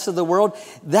of the rest of the world,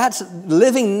 that's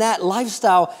living that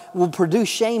lifestyle will produce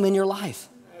shame in your life.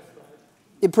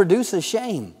 It produces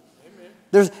shame.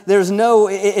 There's no,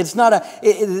 it's not a...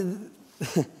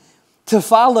 To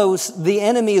follow the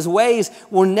enemy's ways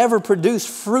will never produce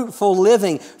fruitful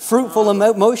living, fruitful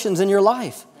emotions in your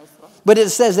life. But it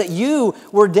says that you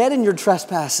were dead in your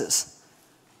trespasses.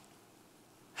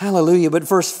 Hallelujah. But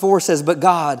verse 4 says, "But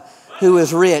God, who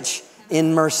is rich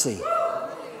in mercy."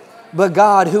 But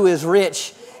God, who is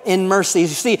rich in mercy. You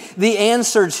see, the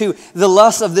answer to the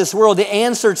lust of this world, the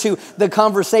answer to the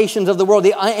conversations of the world,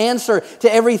 the answer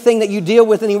to everything that you deal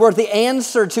with in your work, the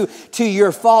answer to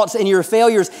your faults and your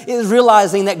failures is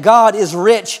realizing that God is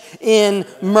rich in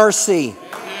mercy.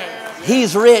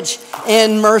 He's rich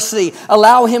in mercy.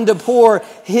 Allow Him to pour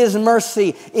His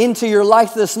mercy into your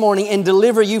life this morning and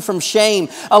deliver you from shame.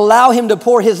 Allow Him to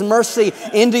pour His mercy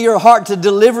into your heart to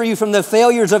deliver you from the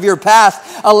failures of your past.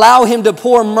 Allow Him to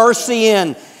pour mercy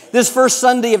in. This first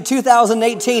Sunday of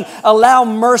 2018, allow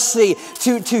mercy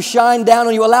to shine down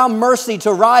on you. Allow mercy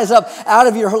to rise up out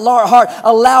of your heart.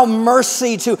 Allow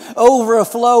mercy to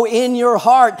overflow in your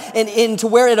heart and into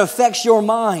where it affects your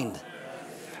mind.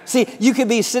 See, you could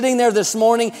be sitting there this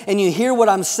morning and you hear what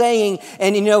I'm saying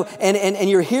and you know, and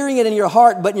you're hearing it in your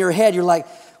heart, but in your head you're like,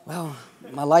 well,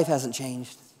 my life hasn't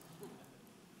changed.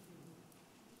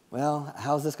 Well,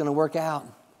 how's this going to work out?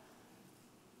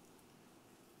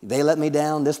 They let me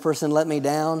down. This person let me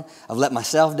down. I've let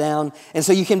myself down. And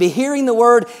so you can be hearing the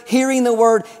word,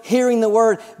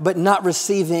 but not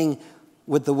receiving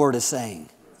what the word is saying.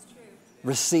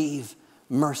 Receive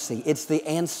mercy. It's the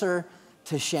answer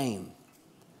to shame.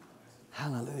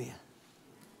 Hallelujah.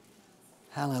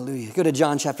 Hallelujah. Go to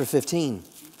John chapter 15.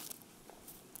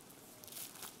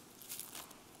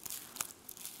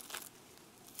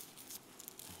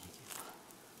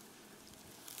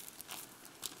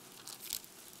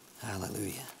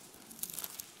 Hallelujah.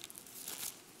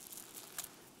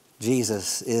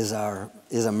 Jesus is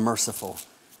a merciful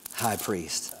high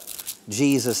priest.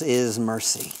 Jesus is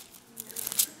mercy.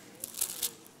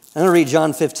 I'm going to read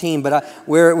John 15, but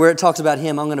where it talks about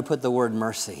Him, I'm going to put the word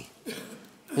mercy.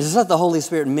 Just let the Holy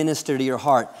Spirit minister to your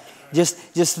heart.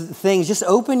 Just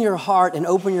open your heart and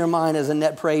open your mind as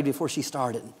Annette prayed before she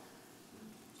started.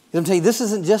 I'm telling you, this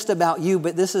isn't just about you,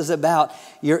 but this is about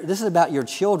your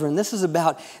children. This is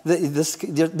about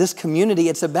this community.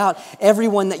 It's about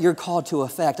everyone that you're called to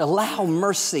affect. Allow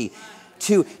mercy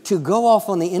to go off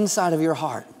on the inside of your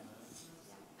heart.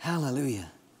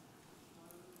 Hallelujah.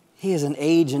 He has an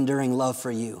age-enduring love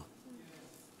for you.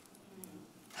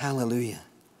 Hallelujah.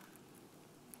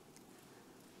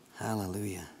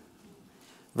 Hallelujah.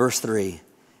 Verse 3.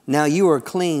 Now you are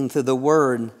clean through the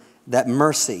word that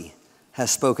mercy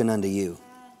has spoken unto you.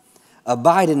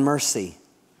 Abide in mercy,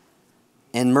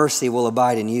 and mercy will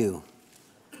abide in you.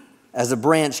 As a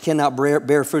branch cannot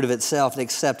bear fruit of itself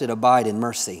except it abide in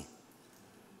mercy,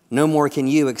 no more can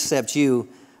you except you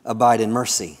abide in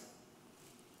mercy.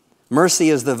 Mercy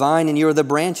is the vine, and you are the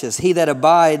branches. He that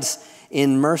abides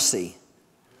in mercy,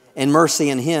 and mercy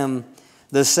in him,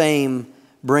 the same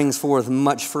brings forth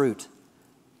much fruit,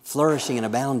 flourishing and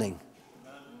abounding.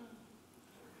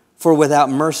 For without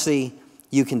mercy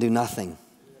you can do nothing.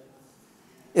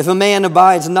 If a man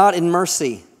abides not in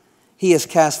mercy, he is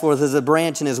cast forth as a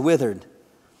branch and is withered.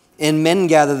 And men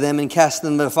gather them and cast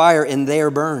them into the fire, and they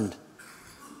are burned.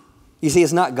 You see,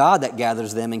 it's not God that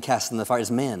gathers them and casts them into the fire,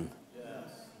 it's men.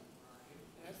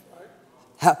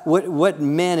 What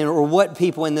men or what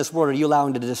people in this world are you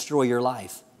allowing to destroy your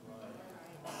life?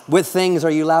 What things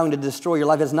are you allowing to destroy your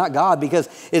life? It's not God, because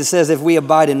it says if we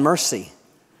abide in mercy,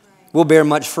 we'll bear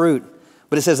much fruit.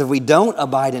 But it says if we don't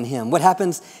abide in him, what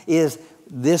happens is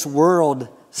this world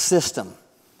system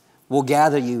will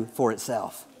gather you for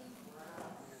itself.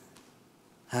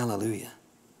 Hallelujah.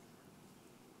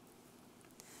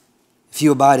 If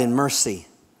you abide in mercy,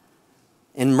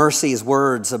 and mercy's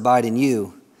words abide in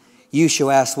you, you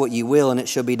shall ask what you will, and it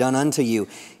shall be done unto you.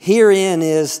 Herein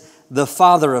is the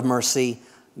Father of mercy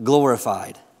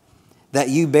glorified, that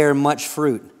you bear much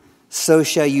fruit, so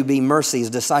shall you be mercy's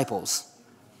disciples.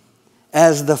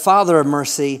 As the Father of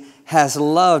mercy has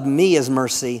loved me as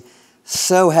mercy,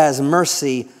 so has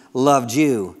mercy loved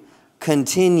you.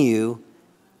 Continue,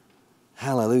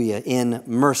 hallelujah, in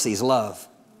mercy's love.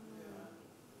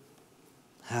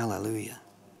 Hallelujah.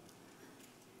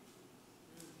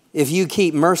 If you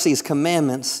keep mercy's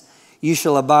commandments, you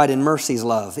shall abide in mercy's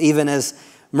love, even as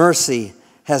mercy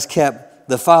has kept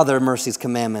the Father of mercy's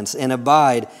commandments, and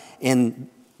abide in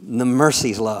the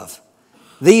mercy's love.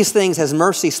 These things has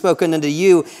mercy spoken unto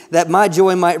you, that my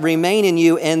joy might remain in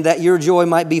you, and that your joy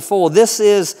might be full. This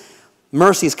is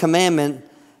mercy's commandment,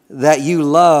 that you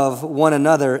love one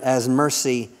another as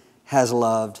mercy has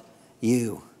loved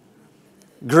you.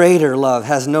 Greater love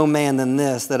has no man than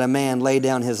this, that a man lay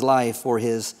down his life for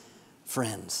his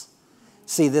friends.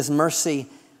 See, this mercy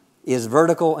is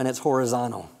vertical and it's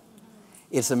horizontal.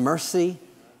 It's a mercy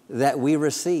that we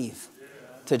receive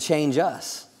to change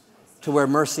us, to where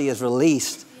mercy is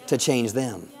released to change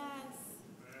them.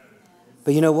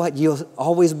 But you know what? You'll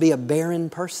always be a barren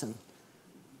person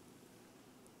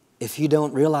if you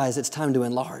don't realize it's time to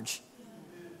enlarge.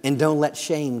 And don't let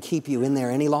shame keep you in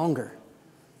there any longer,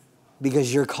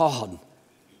 because you're called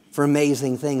for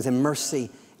amazing things, and mercy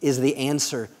is the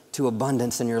answer to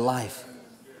abundance in your life.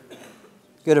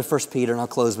 Go to 1 Peter, and I'll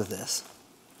close with this.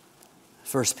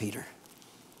 1 Peter.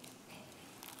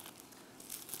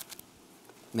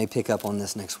 May pick up on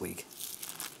this next week.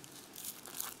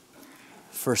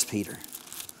 1 Peter.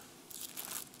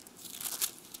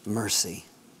 Mercy.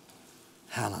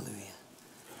 Hallelujah.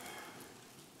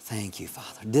 Thank you,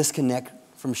 Father. Disconnect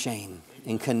from shame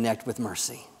and connect with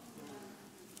mercy.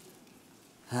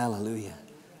 Hallelujah.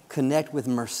 Connect with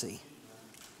mercy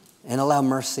and allow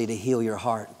mercy to heal your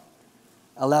heart.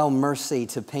 Allow mercy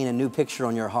to paint a new picture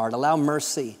on your heart. Allow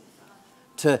mercy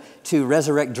to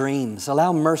resurrect dreams.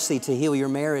 Allow mercy to heal your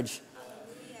marriage.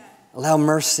 Allow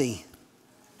mercy.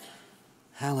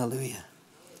 Hallelujah.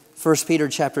 1 Peter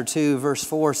chapter 2, verse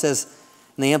 4 says,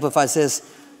 and the Amplified says,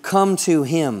 come to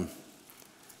him.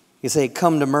 You say,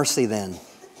 come to mercy then.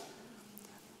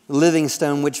 The living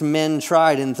stone which men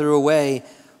tried and threw away,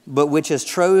 but which is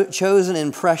chosen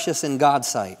and precious in God's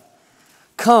sight.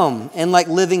 Come, and like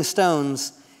living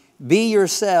stones, be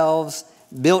yourselves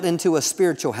built into a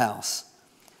spiritual house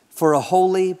for a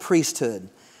holy priesthood,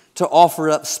 to offer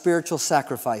up spiritual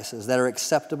sacrifices that are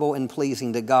acceptable and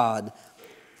pleasing to God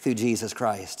through Jesus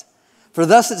Christ. For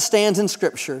thus it stands in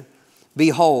Scripture,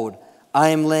 behold, I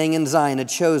am laying in Zion a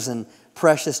chosen,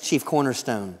 precious chief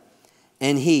cornerstone,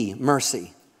 and he,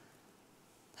 mercy.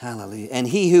 Hallelujah. And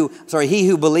he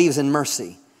who believes in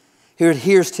mercy, who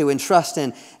adheres to and trusts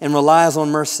in and relies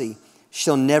on mercy,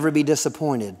 shall never be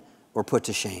disappointed or put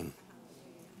to shame.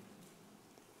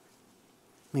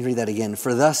 Let me read that again.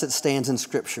 For thus it stands in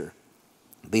Scripture,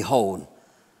 behold,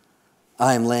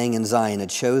 I am laying in Zion a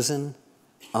chosen,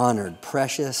 honored,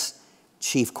 precious,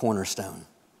 chief cornerstone.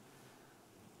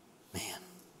 Man.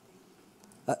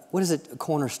 What is it, a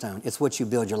cornerstone? It's what you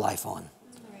build your life on.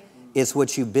 It's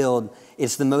what you build.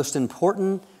 It's the most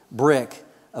important brick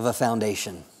of a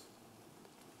foundation.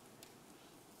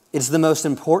 It's the most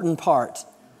important part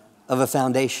of a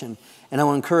foundation. And I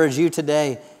want to encourage you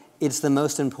today, it's the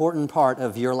most important part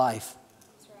of your life.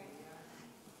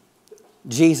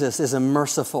 Jesus is a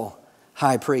merciful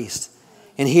high priest.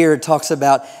 And here it talks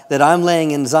about that I'm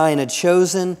laying in Zion a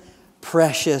chosen,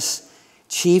 precious,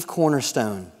 chief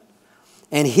cornerstone.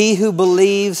 And he who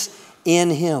believes in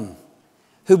him,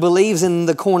 who believes in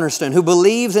the cornerstone, who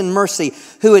believes in mercy,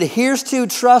 who adheres to,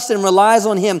 trusts, and relies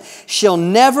on him, shall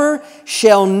never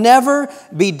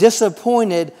be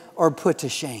disappointed or put to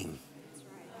shame.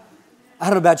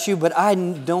 I don't know about you, but I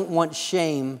don't want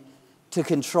shame to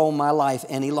control my life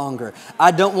any longer. I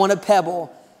don't want a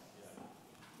pebble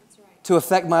to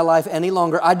affect my life any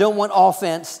longer. I don't want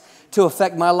offense to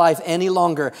affect my life any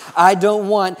longer. I don't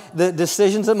want the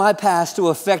decisions of my past to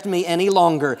affect me any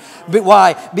longer. But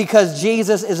why? Because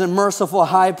Jesus is a merciful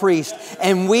high priest,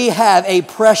 and we have a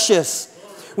precious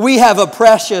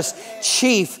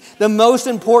chief, the most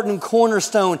important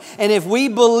cornerstone. And if we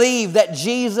believe that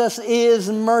Jesus is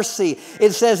mercy,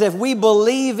 it says if we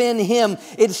believe in him,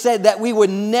 it said that we would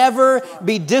never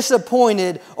be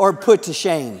disappointed or put to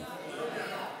shame.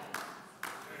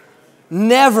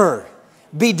 Never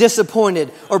be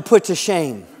disappointed or put to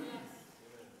shame.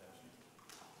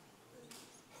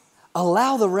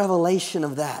 Allow the revelation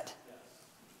of that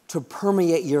to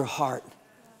permeate your heart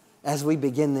as we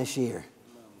begin this year.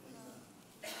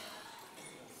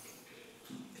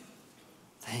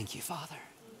 Thank you, Father.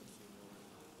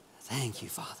 Thank you,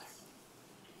 Father.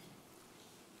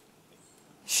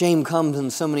 Shame comes in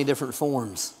so many different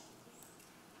forms.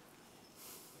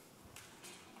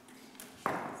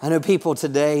 I know people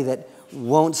today that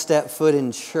won't step foot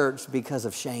in church because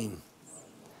of shame.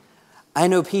 I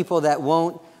know people that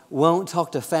won't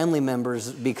talk to family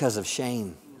members because of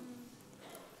shame.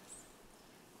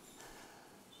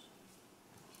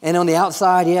 And on the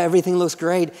outside, yeah, everything looks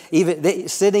great. Even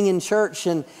sitting in church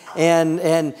and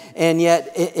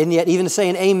yet even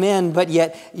saying amen, but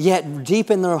yet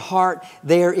deep in their heart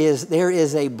there is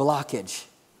a blockage.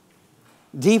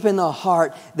 Deep in the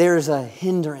heart there is a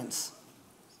hindrance.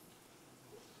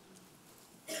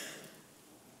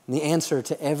 And the answer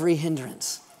to every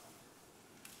hindrance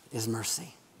is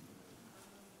mercy.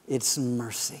 It's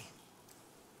mercy.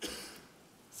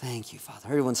 Thank you, Father.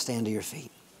 Everyone stand to your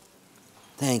feet.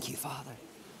 Thank you, Father.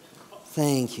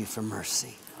 Thank you for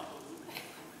mercy.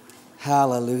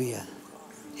 Hallelujah.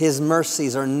 His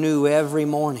mercies are new every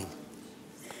morning.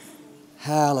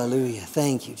 Hallelujah.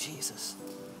 Thank you, Jesus.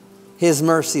 His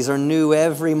mercies are new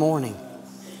every morning.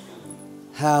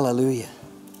 Hallelujah.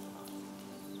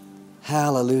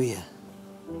 Hallelujah.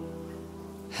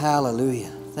 Hallelujah.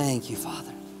 Thank you,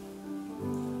 Father.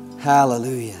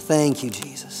 Hallelujah. Thank you,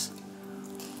 Jesus.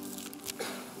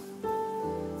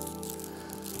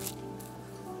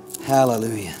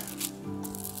 Hallelujah.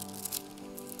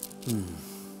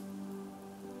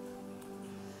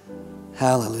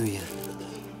 Hallelujah.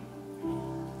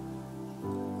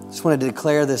 Just wanted to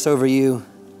declare this over you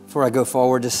before I go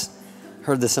forward. Just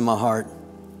heard this in my heart.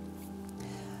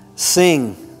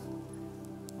 Sing,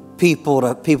 people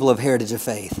of Heritage of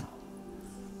Faith.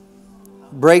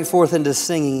 Break forth into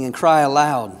singing and cry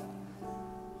aloud.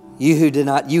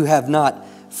 You have not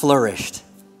flourished.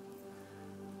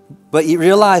 But you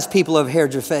realize, people of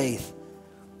Heritage of Faith,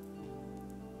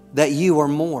 that you are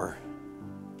more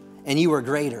and you are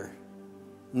greater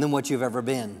than what you've ever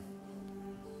been.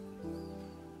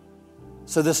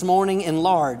 So this morning,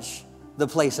 enlarge the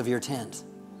place of your tent.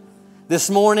 This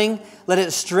morning, let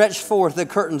it stretch forth the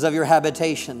curtains of your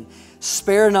habitation.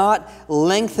 Spare not,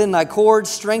 lengthen thy cords,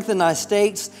 strengthen thy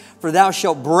stakes, for thou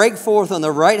shalt break forth on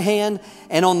the right hand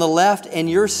and on the left, and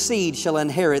your seed shall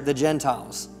inherit the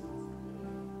Gentiles.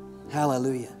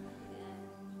 Hallelujah.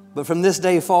 But from this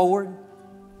day forward,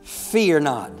 fear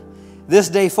not. This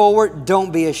day forward,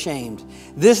 don't be ashamed.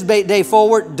 This day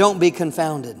forward, don't be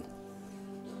confounded.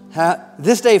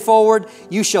 This day forward,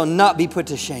 you shall not be put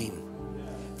to shame.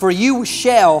 For you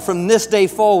shall, from this day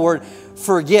forward,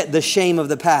 forget the shame of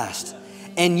the past.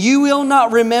 And you will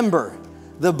not remember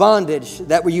the bondage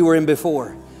that you were in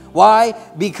before. Why?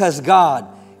 Because God,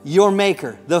 your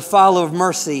Maker, the Father of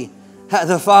mercy,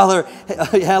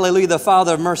 hallelujah, the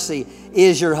Father of mercy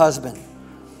is your husband.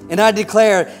 And I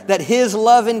declare that His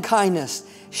love and kindness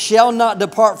shall not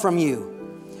depart from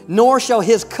you, nor shall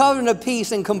His covenant of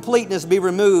peace and completeness be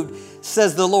removed,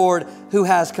 says the Lord, who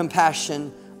has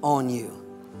compassion on you.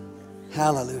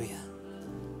 Hallelujah.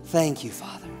 Thank you,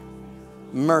 Father.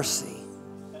 Mercy.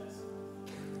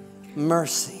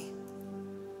 Mercy.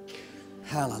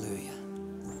 Hallelujah.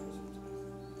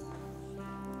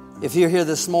 If you're here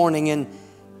this morning and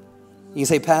you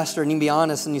say, Pastor, and you can be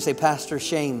honest, and you say, Pastor,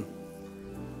 shame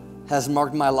has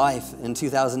marked my life in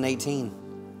 2018. You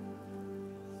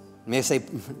may say,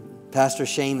 Pastor,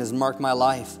 shame has marked my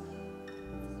life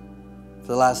for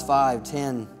the last 5,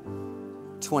 10,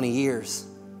 20 years.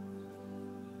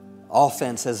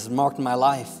 offense has marked my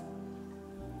life.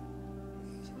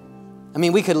 I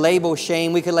mean, we could label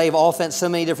shame, we could label offense, so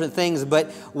many different things,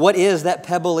 but what is that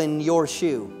pebble in your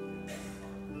shoe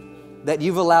that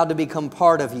you've allowed to become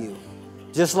part of you?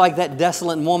 Just like that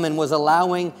desolate woman was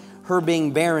allowing her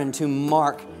being barren to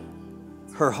mark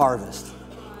her harvest.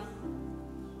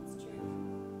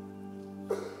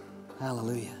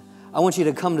 Hallelujah. I want you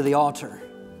to come to the altar.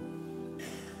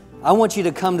 I want you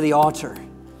to come to the altar.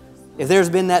 If there's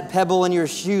been that pebble in your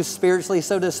shoe spiritually,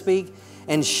 so to speak,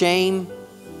 and shame,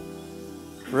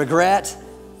 regret,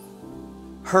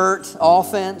 hurt,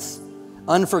 offense,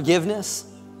 unforgiveness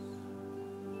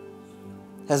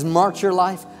has marked your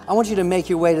life, I want you to make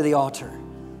your way to the altar.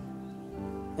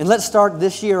 And let's start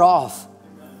this year off.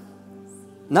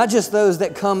 Not just those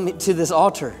that come to this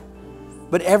altar,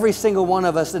 but every single one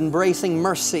of us embracing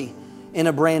mercy in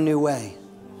a brand new way.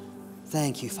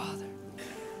 Thank you, Father.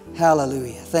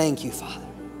 Hallelujah. Thank you, Father.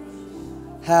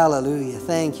 Hallelujah.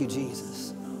 Thank you,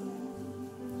 Jesus.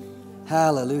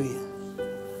 Hallelujah.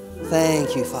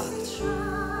 Thank you, Father.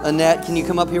 Annette, can you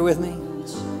come up here with me?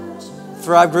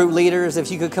 Thrive Group leaders,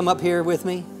 if you could come up here with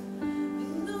me.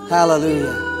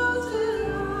 Hallelujah.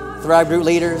 Thrive Group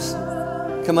leaders,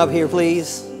 come up here,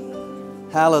 please.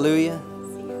 Hallelujah.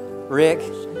 Rick,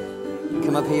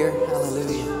 come up here.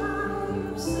 Hallelujah.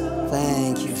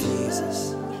 Thank you,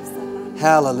 Jesus.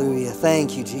 Hallelujah.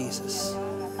 Thank you, Jesus.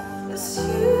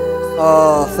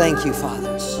 Oh, thank you,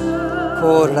 Father.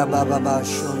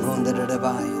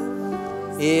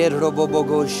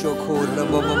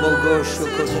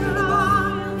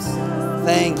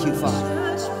 Thank you,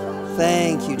 Father.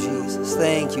 Thank you, Jesus.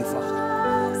 Thank you,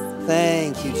 Father.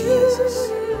 Thank you, Jesus.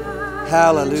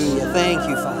 Hallelujah. Thank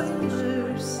you, Father.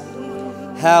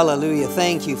 Hallelujah.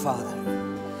 Thank you, Father.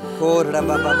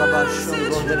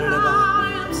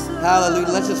 Hallelujah.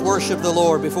 Let's just worship the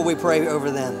Lord before we pray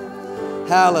over them.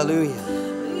 Hallelujah.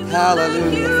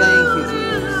 Hallelujah. Thank you, Jesus.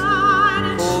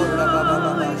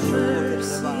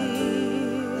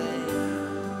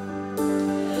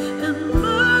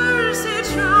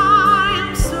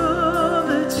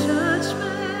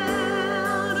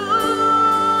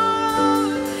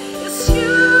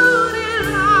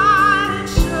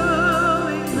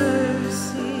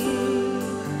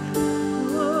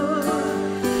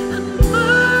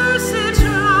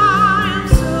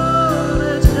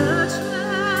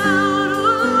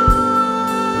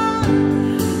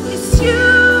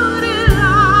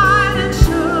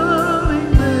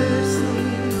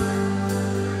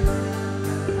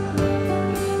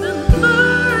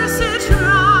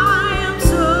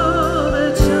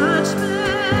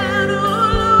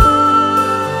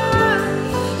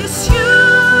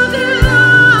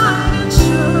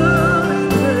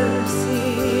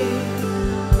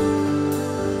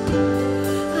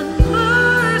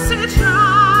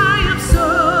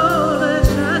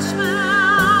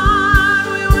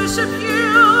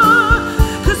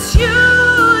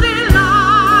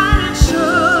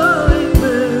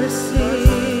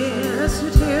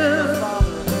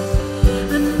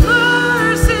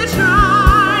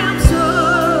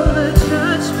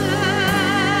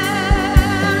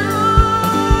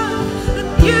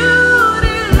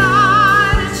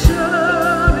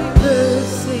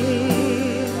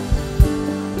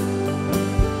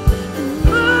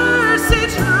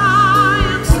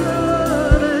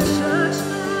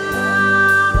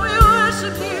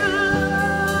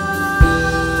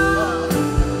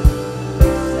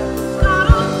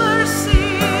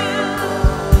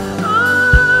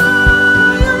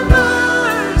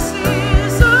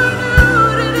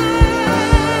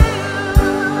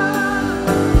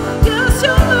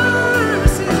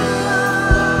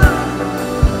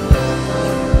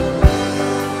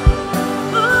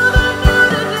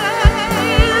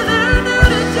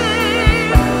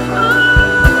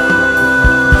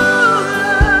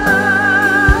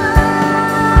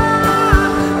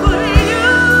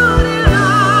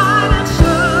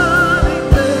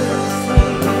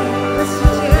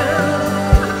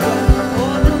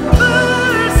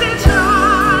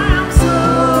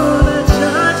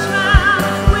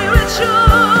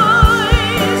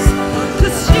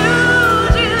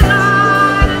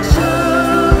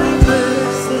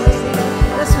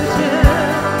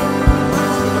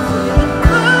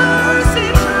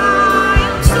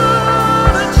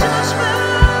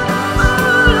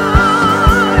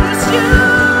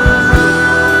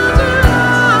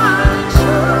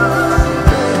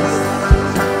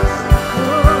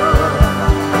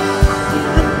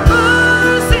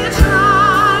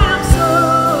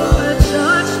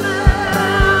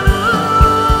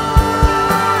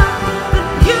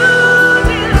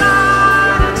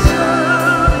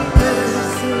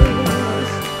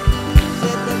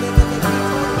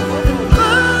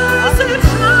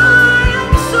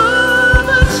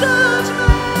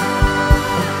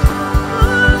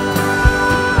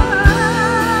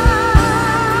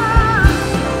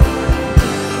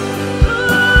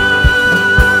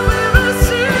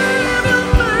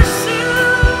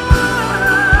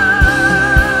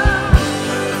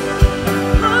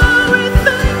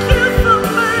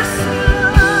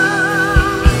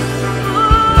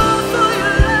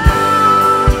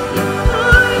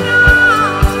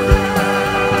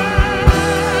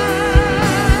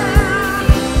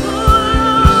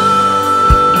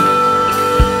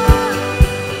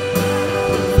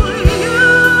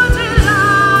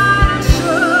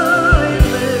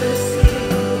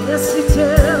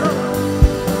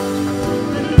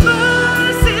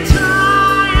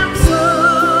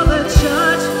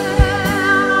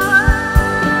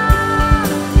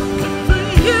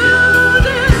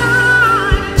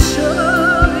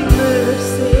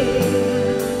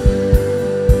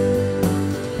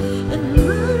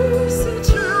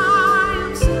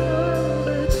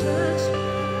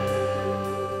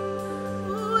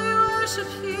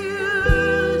 worship you,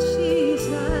 Jesus.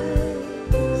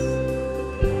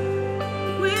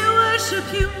 We worship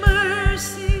you,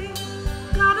 mercy,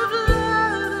 God of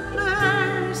love and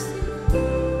mercy.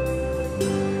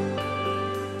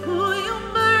 For your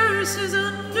mercies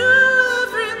are new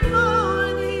every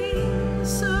morning,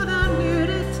 so thou new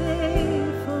today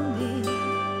for me.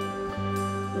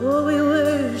 Oh, we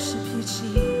worship you,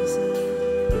 Jesus.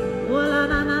 Oh, la,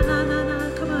 na, na, na, na, na.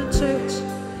 Come on, church.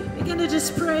 Begin to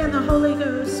just pray in the Holy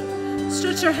Ghost.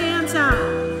 Stretch your hands out.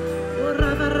 Oh,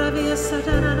 ra, ra, ra, via, sa,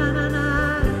 da, na, na, na,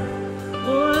 na.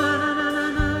 Oh, la, na, na, na,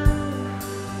 na.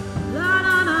 La,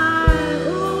 na, na.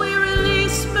 Oh, we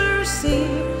release mercy.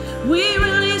 We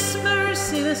release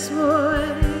mercy this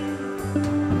morning.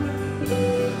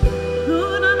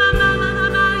 Oh, na, na, na, na, na,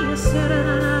 na. Yes, na, na,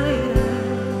 na, na,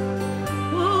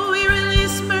 yeah. Oh, we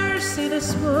release mercy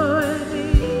this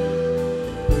morning.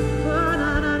 Oh,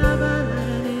 na, na, na, ba, la,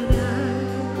 la, la, la.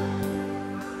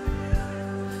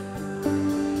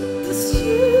 Yes,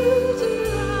 you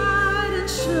delight in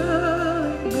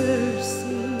showing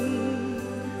mercy,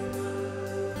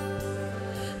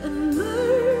 and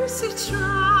mercy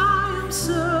triumphs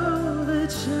over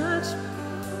judgment.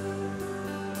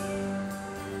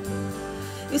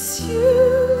 Yes, you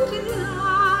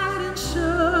delight in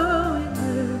showing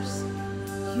mercy.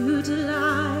 You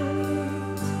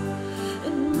delight,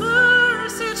 and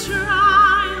mercy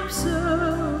triumphs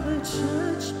over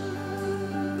judgment.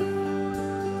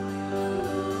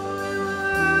 We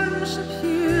worship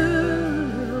you,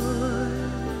 Lord.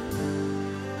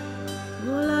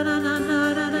 Oh, la, na, na, na,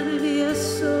 na, na, na,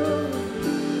 yes, oh.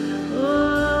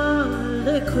 Oh,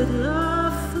 liquid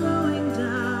love flowing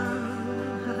down.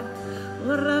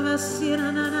 Oh, ravasina,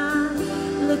 na, na.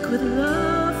 Liquid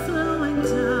love flowing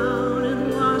down and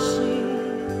washing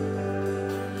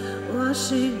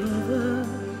over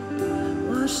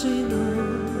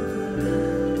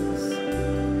us.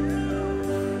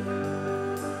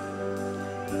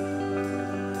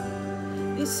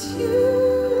 It's you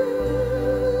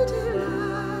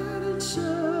delight in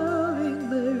showing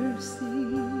mercy,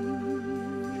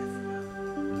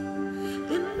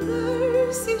 and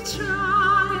mercy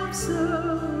triumphs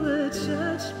over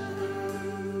judgment.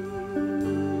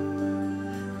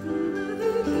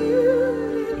 That you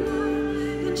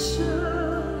delight in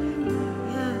showing,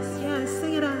 yes, yes,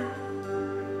 sing it out.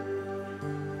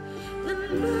 And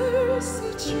mercy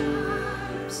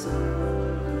triumphs over.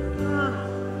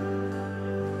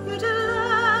 You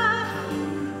delight,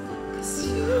 'cause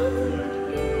you.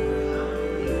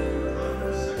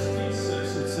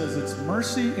 It says it's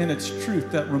mercy and it's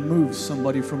truth that removes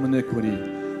somebody from iniquity.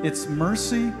 It's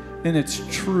mercy and it's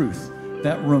truth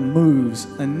that removes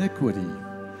iniquity.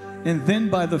 And then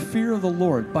by the fear of the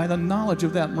Lord, by the knowledge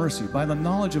of that mercy, by the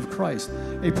knowledge of Christ,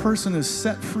 a person is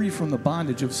set free from the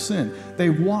bondage of sin.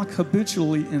 They walk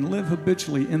habitually and live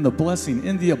habitually in the blessing,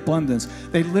 in the abundance.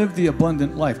 They live the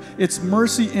abundant life. It's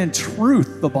mercy and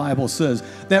truth, the Bible says,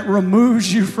 that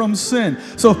removes you from sin.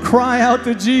 So cry out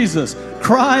to Jesus.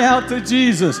 Cry out to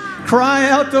Jesus. Cry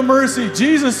out to mercy.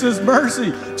 Jesus is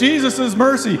mercy. Jesus is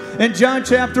mercy. In John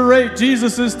chapter 8,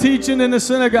 Jesus is teaching in the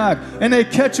synagogue, and they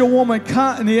catch a woman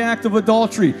caught in the act of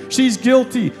adultery. She's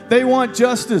guilty. They want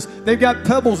justice. They've got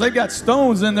pebbles. They've got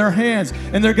stones in their hands,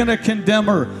 and they're going to condemn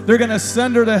her. They're going to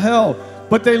send her to hell.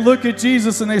 But they look at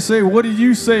Jesus and they say, "What do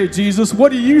you say, Jesus?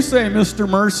 What do you say, Mr.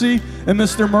 Mercy?" And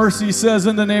Mr. Mercy says,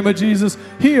 in the name of Jesus,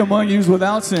 "He among you is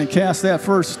without sin, cast that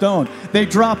first stone." They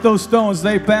drop those stones.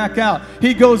 They back out.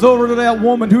 He goes over to that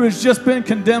woman who has just been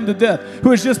condemned to death,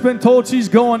 who has just been told she's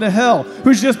going to hell,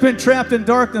 who's just been trapped in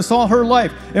darkness all her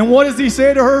life. And what does he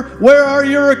say to her? "Where are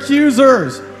your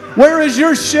accusers? Where is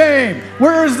your shame?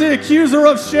 Where is the accuser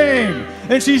of shame?"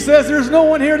 And she says, "There's no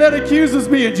one here that accuses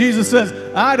me." And Jesus says,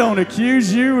 "I don't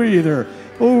accuse you either."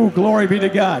 Oh, glory be to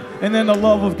God. And then the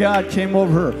love of God came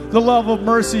over her. The love of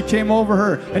mercy came over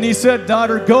her. And he said,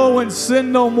 "Daughter, go and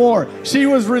sin no more." She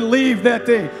was relieved that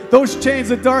day. Those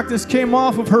chains of darkness came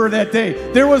off of her that day.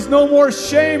 There was no more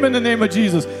shame in the name of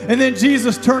Jesus. And then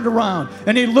Jesus turned around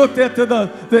and he looked at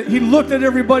he looked at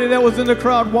everybody that was in the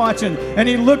crowd watching, and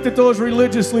he looked at those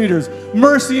religious leaders.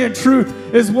 Mercy and truth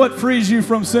is what frees you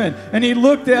from sin. And he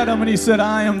looked at them and he said,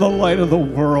 "I am the light of the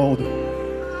world.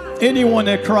 Anyone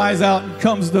that cries out and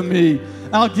comes to me,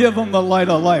 I'll give them the light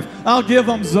of life. I'll give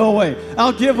them Zoe.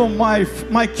 I'll give them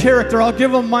my character. I'll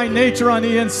give them my nature on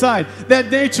the inside. That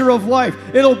nature of life.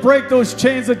 It'll break those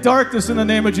chains of darkness in the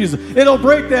name of Jesus. It'll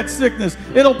break that sickness.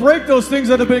 It'll break those things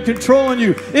that have been controlling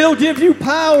you. It'll give you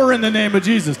power in the name of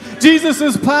Jesus. Jesus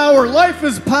is power. Life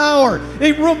is power.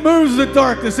 It removes the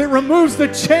darkness. It removes the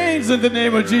chains in the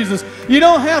name of Jesus. You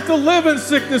don't have to live in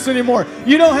sickness anymore.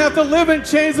 You don't have to live in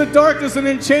chains of darkness and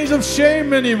in chains of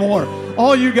shame anymore.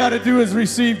 All you got to do is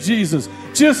receive Jesus.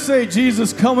 Just say,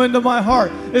 Jesus, come into my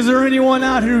heart. Is there anyone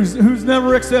out here who's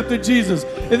never accepted Jesus?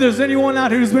 If there's anyone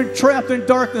out here who's been trapped in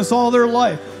darkness all their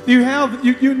life,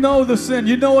 you know the sin.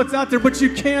 You know it's out there, but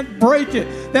you can't break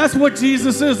it. That's what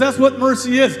Jesus is. That's what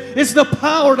mercy is. It's the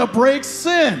power to break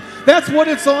sin. That's what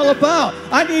it's all about.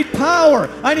 I need power.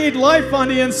 I need life on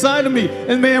the inside of me.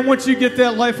 And man, once you get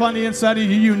that life on the inside of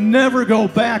you, you never go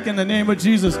back in the name of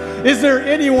Jesus. Is there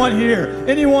anyone here,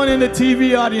 anyone in the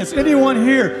TV audience, anyone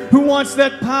here who wants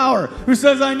that power, who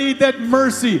says, I need that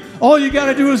mercy? All you got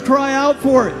to do is cry out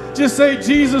for it. Just say,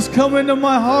 Jesus, come into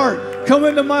my heart. Come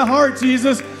into my heart,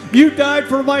 Jesus. You died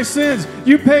for my sins.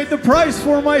 You paid the price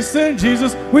for my sin,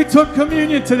 Jesus. We took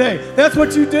communion today. That's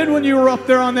what you did when you were up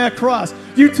there on that cross.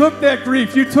 You took that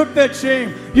grief. You took that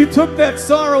shame. You took that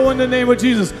sorrow in the name of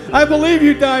Jesus. I believe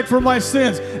you died for my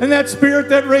sins. And that spirit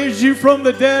that raised you from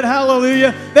the dead,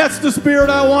 hallelujah, that's the spirit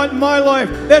I want in my life.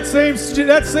 That same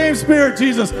spirit,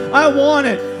 Jesus, I want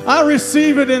it. I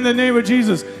receive it in the name of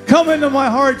Jesus. Come into my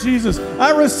heart, Jesus. I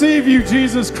receive you,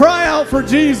 Jesus. Cry out for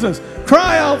Jesus.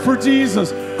 Cry out for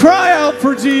Jesus. Cry out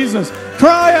for Jesus.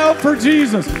 Cry out for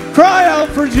Jesus. Cry out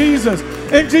for Jesus.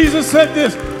 And Jesus said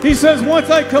this. He says,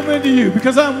 once I come into you,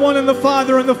 because I'm one in the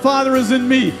Father and the Father is in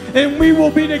me, and we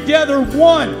will be together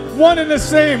one and the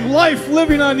same, life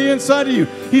living on the inside of you.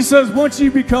 He says, once you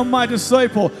become my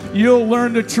disciple, you'll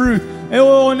learn the truth.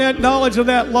 And that knowledge of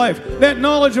that life, that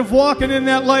knowledge of walking in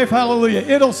that life, hallelujah,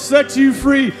 it'll set you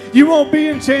free. You won't be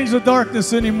in chains of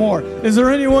darkness anymore. Is there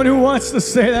anyone who wants to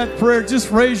say that prayer? Just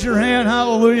raise your hand,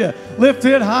 hallelujah. Lift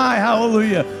it high,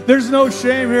 hallelujah. There's no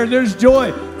shame here. There's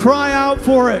joy. Cry out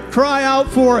for it. Cry out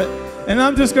for it. And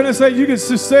I'm just going to say, you can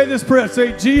just say this prayer.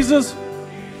 Say, Jesus,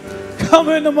 come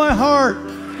into my heart.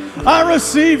 I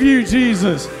receive you,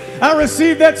 Jesus. I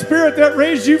receive that spirit that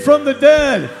raised you from the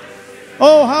dead.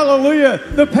 Oh, hallelujah.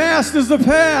 The past is the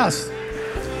past.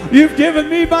 You've given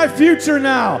me my future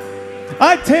now.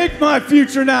 I take my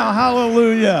future now.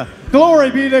 Hallelujah.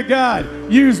 Glory be to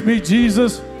God. Use me,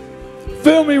 Jesus.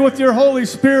 Fill me with your Holy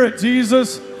Spirit,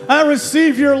 Jesus. I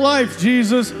receive your life,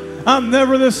 Jesus. I'm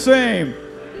never the same.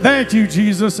 Thank you,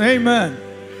 Jesus. Amen.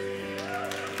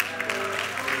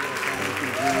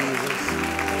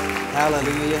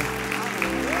 Hallelujah.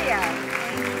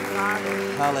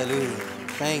 Hallelujah.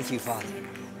 Thank you, Father.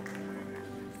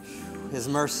 His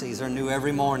mercies are new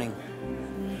every morning.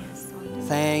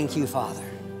 Thank you, Father.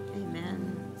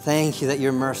 Amen. Thank you that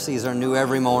your mercies are new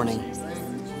every morning.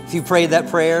 If you prayed that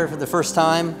prayer for the first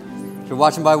time, if you're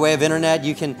watching by way of internet,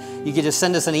 you can just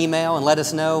send us an email and let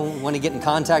us know. We want to get in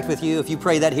contact with you. If you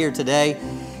pray that here today,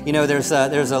 you know there's a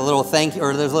little thank you,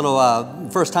 or there's a little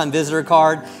first-time visitor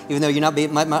card. Even though you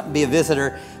might not be a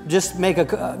visitor, just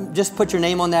put your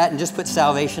name on that and just put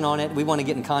salvation on it. We want to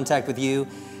get in contact with you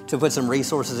to put some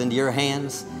resources into your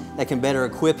hands that can better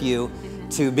equip you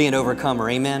to be an overcomer.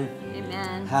 Amen.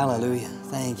 Amen. Hallelujah.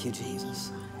 Thank you,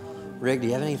 Jesus. Rick, do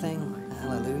you have anything?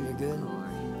 Hallelujah. Good.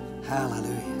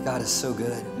 Hallelujah. God is so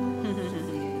good.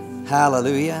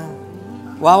 Hallelujah.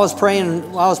 While I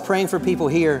was praying for people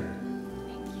here,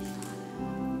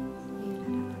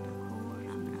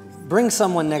 bring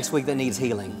someone next week that needs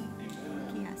healing.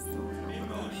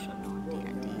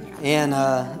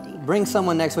 And bring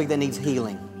someone next week that needs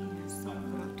healing.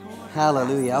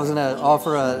 Hallelujah. I was going to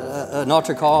offer an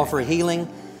altar call for healing,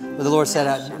 but the Lord said,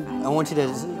 I want you to,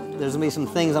 there's going to be some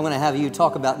things I'm going to have you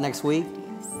talk about next week.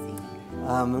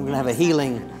 We're going to have a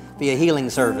healing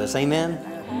service. Amen.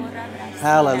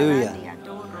 Hallelujah.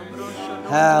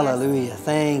 Hallelujah.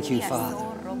 Thank you, Father.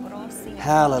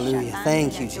 Hallelujah.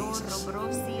 Thank you, Jesus.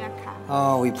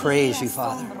 Oh, we praise you,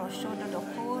 Father.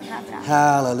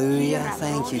 Hallelujah.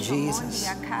 Thank you, Jesus.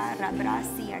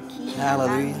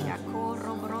 Hallelujah.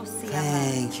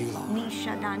 Thank you,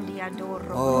 Lord.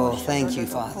 Oh, thank you,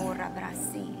 Father.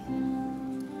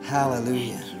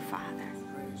 Hallelujah.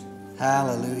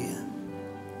 Hallelujah.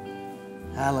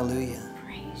 Hallelujah.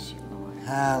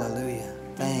 Hallelujah.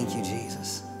 Thank you,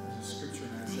 Jesus. Scripture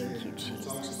thank you,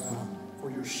 Jesus. For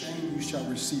your shame you shall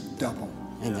receive double.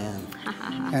 Amen.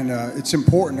 And it's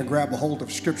important to grab a hold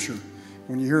of Scripture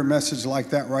when you hear a message like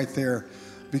that right there,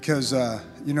 because,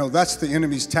 that's the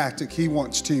enemy's tactic. He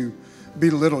wants to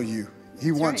belittle you.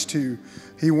 He wants to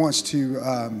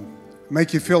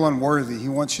make you feel unworthy. He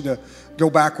wants you to go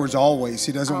backwards always.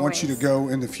 He doesn't want you to go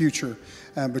in the future.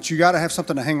 But you got to have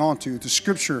something to hang on to. The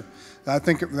scripture I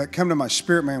think that come to my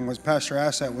spirit, man, was Pastor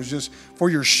asked that was just for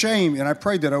your shame. And I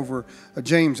prayed that over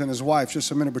James and his wife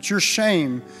just a minute. But your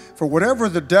shame for whatever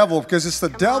the devil, because it's the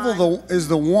devil is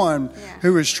the one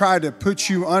who has tried to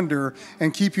put you under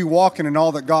and keep you walking in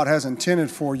all that God has intended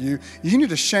for you. You need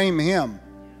to shame him.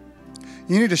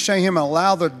 You need to shame him and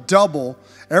allow the double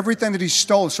everything that he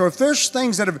stole. So if there's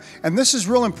things that have, and this is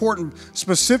real important,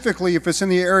 specifically if it's in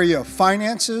the area of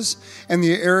finances and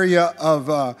the area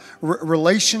of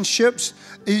relationships,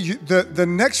 the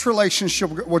next relationship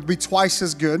would be twice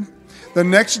as good. The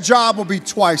next job will be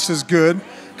twice as good.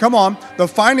 Come on. The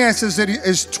finances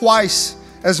is twice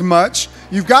as much.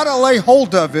 You've got to lay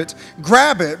hold of it,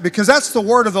 grab it, because that's the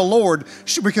word of the Lord,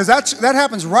 because that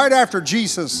happens right after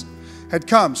Jesus had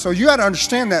come. So you got to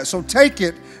understand that. So take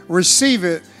it, receive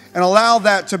it, and allow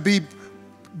that to be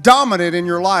dominant in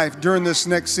your life during this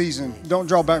next season. Don't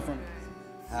draw back from it.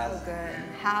 So good.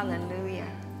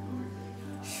 Hallelujah.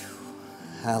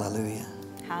 Hallelujah.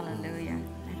 Hhallelujah.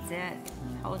 That's it.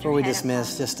 Hold Before your we head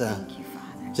dismiss, up.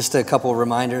 just a couple of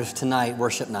reminders. Tonight,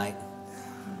 worship night.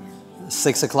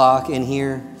 6 o'clock in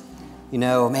here. You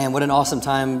know, man, what an awesome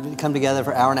time to come together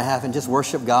for an hour and a half and just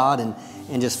worship God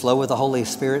and just flow with the Holy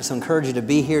Spirit. So I encourage you to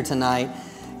be here tonight,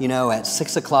 you know, at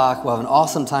 6 o'clock. We'll have an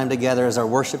awesome time together as our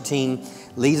worship team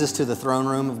leads us to the throne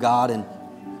room of God. And,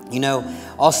 you know,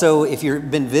 also, if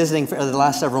you've been visiting for the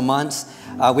last several months,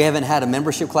 we haven't had a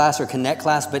membership class or connect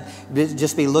class, but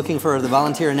just be looking for the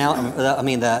volunteer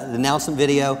the announcement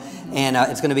video. And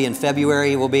it's going to be in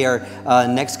February. It will be our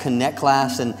next connect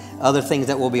class and other things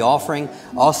that we'll be offering.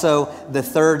 Also, the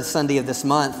third Sunday of this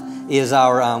month is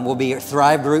will be our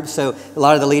Thrive group. So a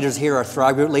lot of the leaders here are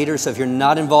Thrive group leaders. So if you're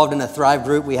not involved in a Thrive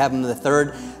group, we have them the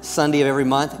third Sunday of every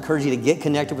month. I encourage you to get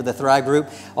connected with the Thrive group.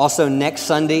 Also, next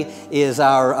Sunday is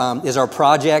our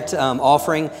project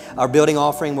offering, our building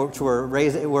offering, which we're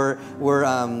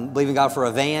believing God for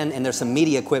a van, and there's some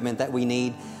media equipment that we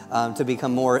need to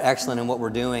become more excellent in what we're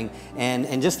doing.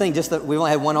 And just think, that we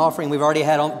only had one offering. We've already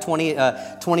had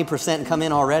 20% come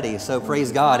in already. So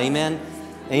praise God. Amen.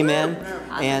 Amen.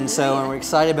 And so we're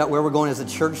excited about where we're going as a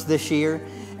church this year.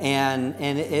 And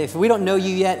if we don't know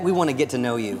you yet, we want to get to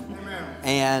know you.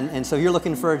 And so if you're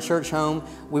looking for a church home,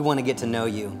 we want to get to know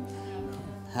you.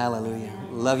 Hallelujah.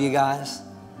 Love you guys.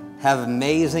 Have an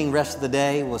amazing rest of the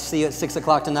day. We'll see you at 6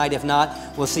 o'clock tonight. If not,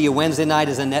 we'll see you Wednesday night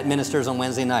as Annette ministers on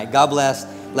Wednesday night. God bless.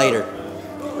 Later.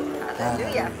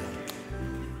 Hallelujah.